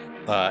around,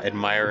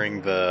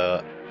 admiring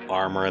the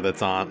armor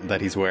that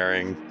he's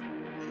wearing.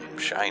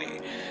 Shiny.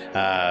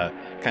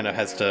 Kind of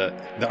has to.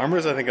 The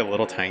armor's, I think, a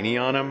little tiny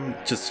on him,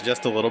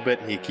 just a little bit.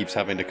 He keeps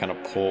having to kind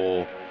of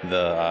pull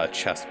the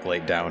chest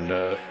plate down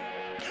to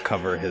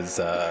cover his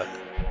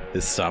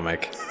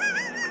stomach.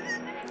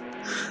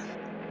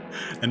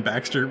 And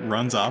Baxter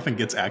runs off and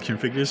gets action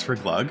figures for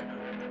Glug.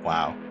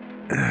 Wow.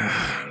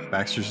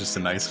 Baxter's just a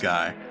nice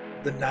guy.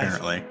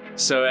 Apparently.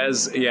 So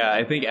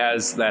I think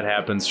as that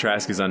happens,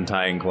 Trask is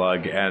untying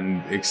Glug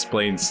and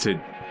explains to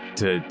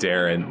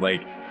Darren,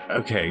 like,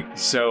 okay,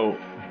 so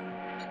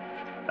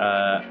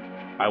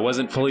I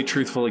wasn't fully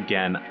truthful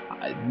again.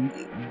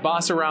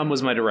 Boss Aram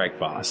was my direct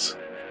boss,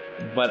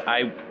 but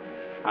I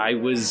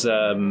was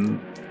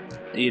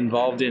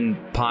involved in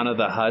Pana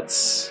the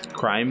Hutt's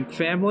crime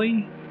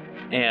family,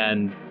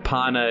 and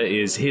Pana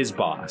is his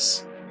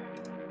boss.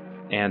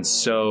 And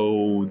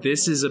so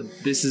this is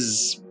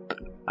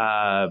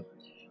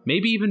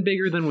maybe even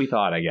bigger than we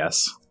thought, I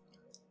guess.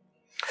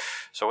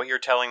 So what you're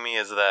telling me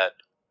is that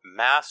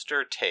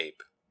Master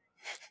Tape,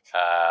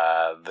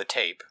 the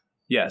tape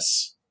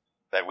Yes.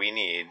 that we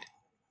need,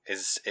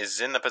 is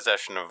in the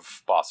possession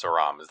of Boss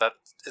Aram. Is that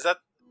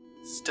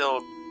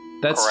still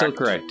That's still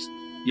correct.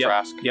 Yep.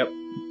 Trask? Yep.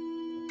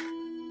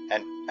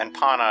 And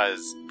Pana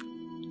is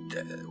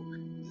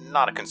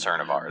not a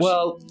concern of ours.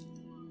 Well,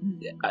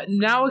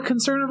 now a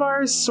concern of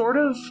ours, sort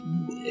of,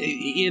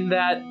 in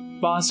that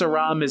Boss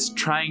Aram is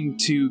trying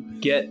to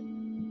get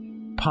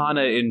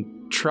Pana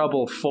in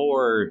trouble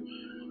for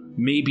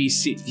maybe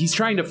he's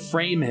trying to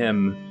frame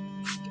him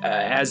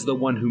as the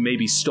one who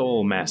maybe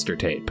stole Master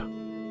Tape.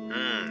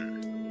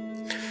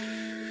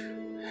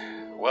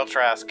 Well,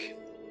 Trask,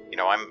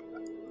 I'm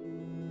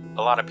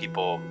a lot of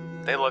people,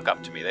 they look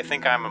up to me. They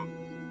think I'm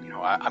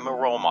a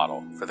role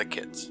model for the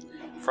kids,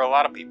 for a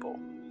lot of people,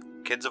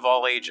 kids of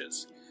all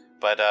ages.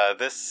 But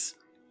this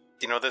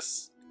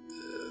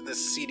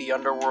seedy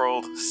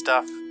underworld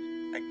stuff,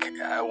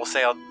 I will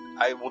say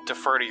I will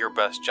defer to your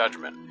best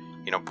judgment.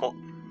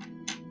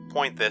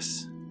 Point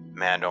this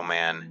Mando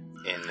man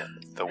in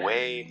the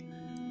way.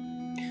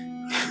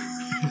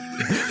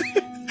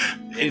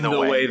 in the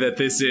way that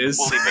this is.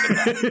 We'll leave it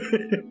at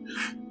that.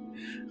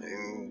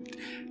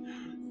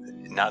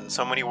 Not in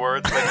so many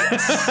words, but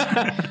yes.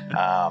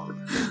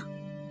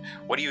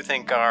 What do you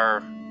think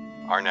our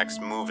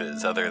next move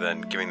is, other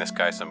than giving this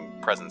guy some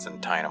presents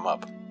and tying him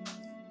up?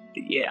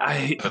 Yeah,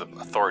 for the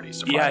authorities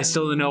to find. I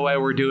still don't know why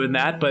we're doing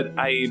that, but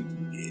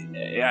I'm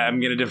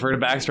going to defer to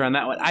Baxter on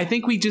that one. I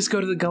think we just go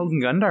to the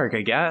Golden Gundark,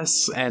 I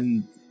guess,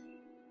 and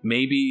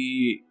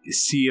maybe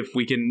see if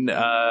we can,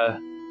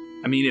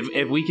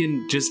 if we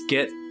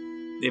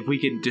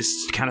can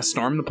just kind of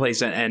storm the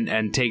place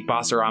and take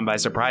Boss Aram by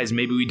surprise,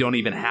 maybe we don't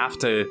even have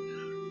to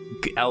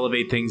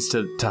elevate things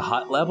to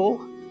Hutt level.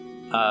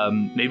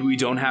 Maybe we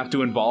don't have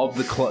to involve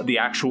the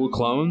actual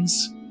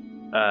clones.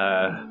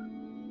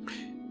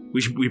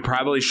 We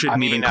probably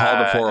shouldn't even call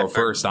the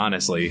 401st,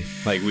 honestly.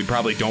 Like, we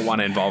probably don't want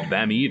to involve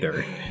them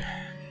either.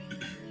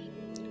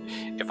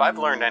 If I've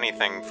learned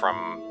anything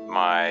from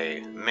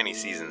my mini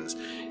seasons,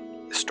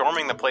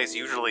 storming the place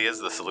usually is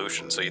the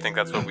solution. So you think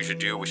that's what we should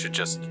do? We should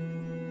just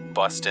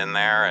bust in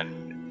there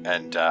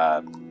and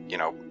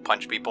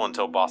punch people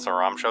until Boss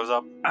Aram shows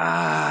up?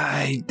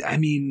 I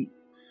mean,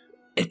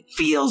 it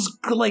feels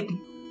like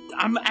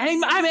I'm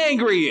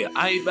angry.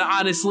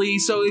 Honestly,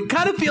 so it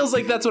kind of feels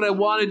like that's what I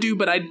want to do,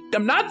 but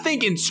I'm not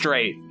thinking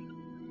straight.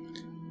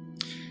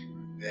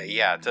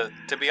 Yeah,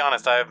 to be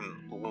honest, I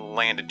haven't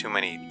landed too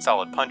many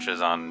solid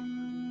punches on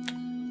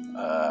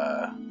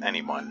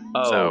anyone.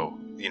 Oh. So,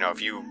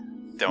 if you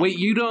don't... Wait,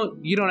 you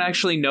don't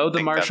actually know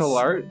the martial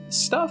art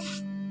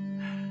stuff?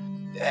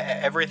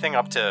 Everything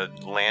up to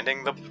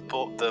landing the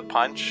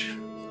punch,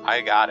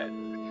 I got it.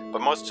 But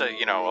most,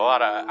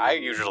 I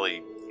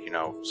usually,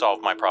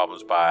 solve my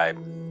problems by,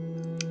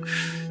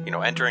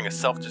 entering a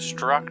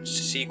self-destruct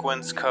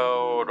sequence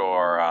code,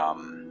 or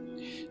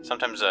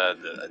sometimes a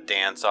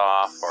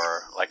dance-off,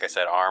 or, like I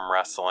said, arm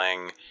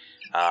wrestling.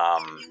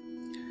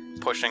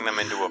 Pushing them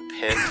into a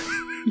pit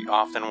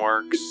often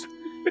works.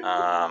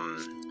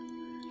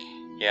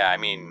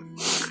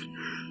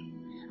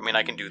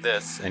 I can do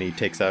this. And he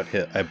takes out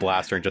a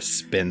blaster and just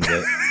spins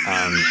it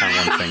on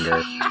one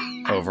finger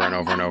over and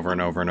over and over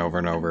and over and over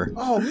and over.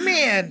 Oh,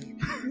 man!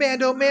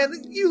 Mando,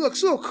 man, you look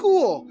so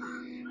cool!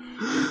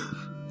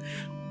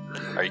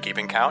 Are you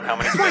keeping count? How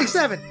many?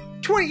 27,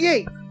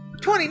 28,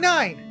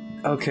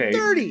 29, okay.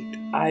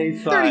 30, I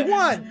thought...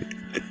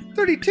 31,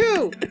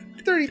 32,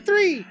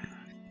 33,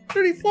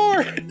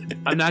 34.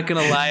 I'm not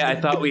gonna lie, I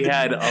thought we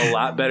had a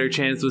lot better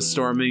chance with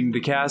storming the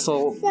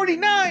castle.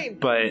 49,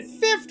 but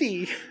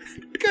 50.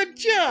 Good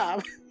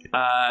job.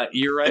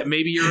 You're right.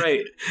 Maybe you're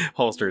right.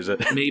 Holsters it.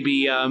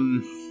 Maybe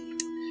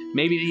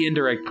the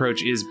indirect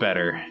approach is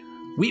better.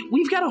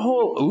 We've got a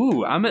whole.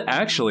 Ooh, I'm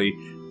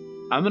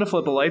gonna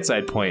flip a light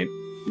side point.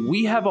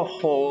 We have a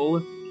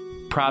whole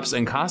props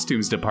and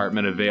costumes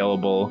department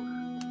available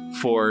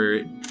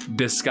for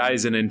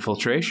disguise and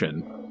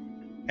infiltration.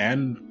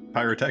 And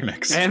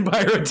pyrotechnics.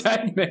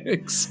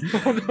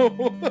 Oh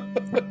no.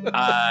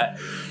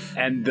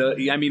 And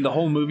the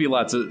whole movie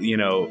lot's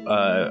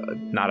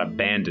not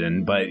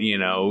abandoned, but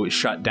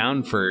shut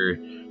down for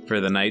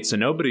the night, so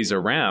nobody's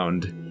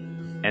around.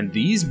 And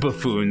these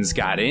buffoons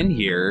got in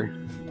here,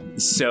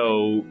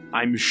 so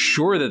I'm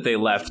sure that they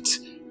left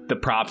the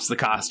props, the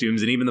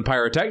costumes, and even the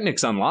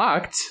pyrotechnics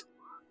unlocked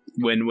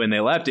when they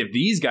left. If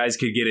these guys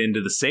could get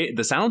into the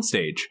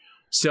soundstage,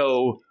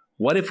 so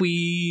what if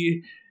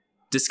we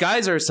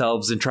disguise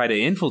ourselves and try to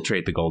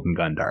infiltrate the Golden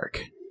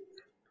Gundark?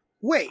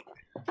 Wait.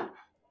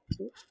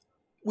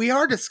 We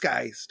are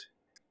disguised.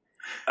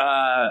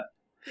 I'm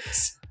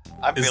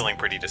feeling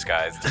pretty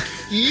disguised.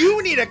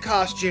 You need a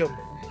costume.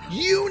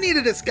 You need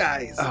a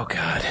disguise. Oh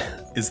God.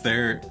 Is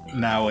there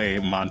now a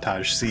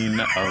montage scene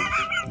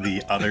of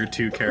the other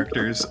two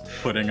characters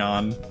putting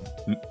on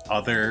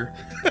other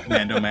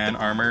Mando Man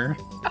armor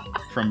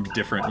from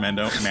different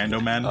Mando Men?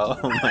 Oh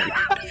my god.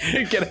 I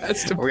think it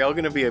has to Are we all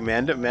going to be a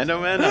Mando Men?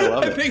 I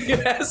love I it. think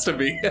it has to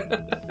be.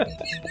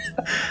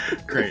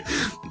 Great.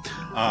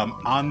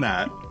 On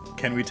that,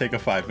 can we take a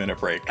 5-minute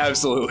break?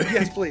 Absolutely.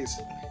 Yes, please.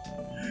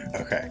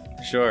 Okay.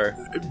 Sure.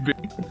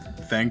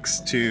 Thanks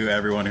to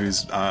everyone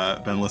who's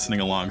been listening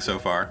along so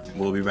far.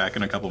 We'll be back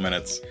in a couple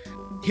minutes.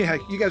 Yeah,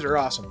 you guys are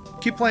awesome.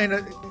 Keep playing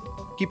it.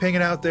 Keep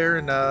hanging out there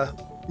in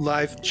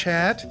live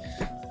chat.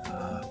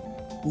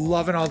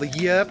 Loving all the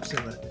yips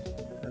and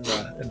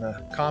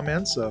the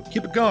comments. So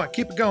keep it going.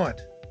 Keep it going.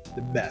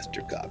 The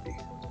master copy.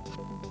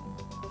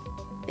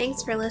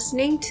 Thanks for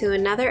listening to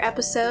another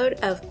episode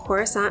of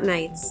Coruscant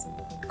Nights.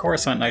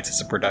 Coruscant Nights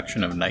is a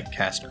production of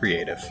Nightcast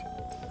Creative.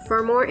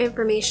 For more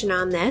information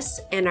on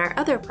this and our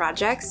other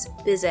projects,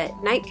 visit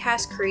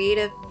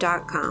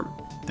nightcastcreative.com.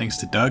 Thanks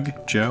to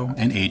Doug, Joe,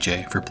 and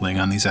AJ for playing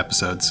on these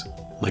episodes.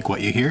 Like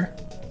what you hear?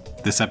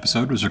 This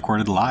episode was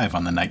recorded live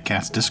on the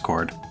Nightcast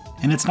Discord,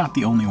 and it's not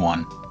the only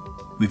one.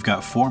 We've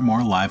got 4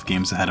 more live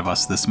games ahead of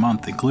us this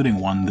month, including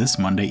one this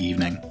Monday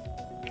evening.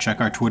 Check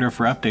our Twitter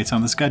for updates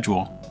on the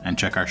schedule, and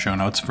check our show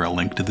notes for a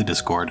link to the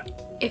Discord.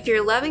 If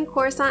you're loving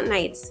Coruscant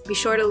Nights, be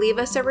sure to leave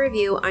us a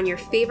review on your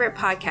favorite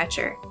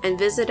podcatcher and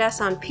visit us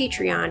on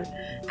Patreon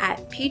at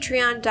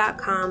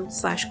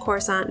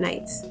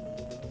patreon.com/CoruscantNights.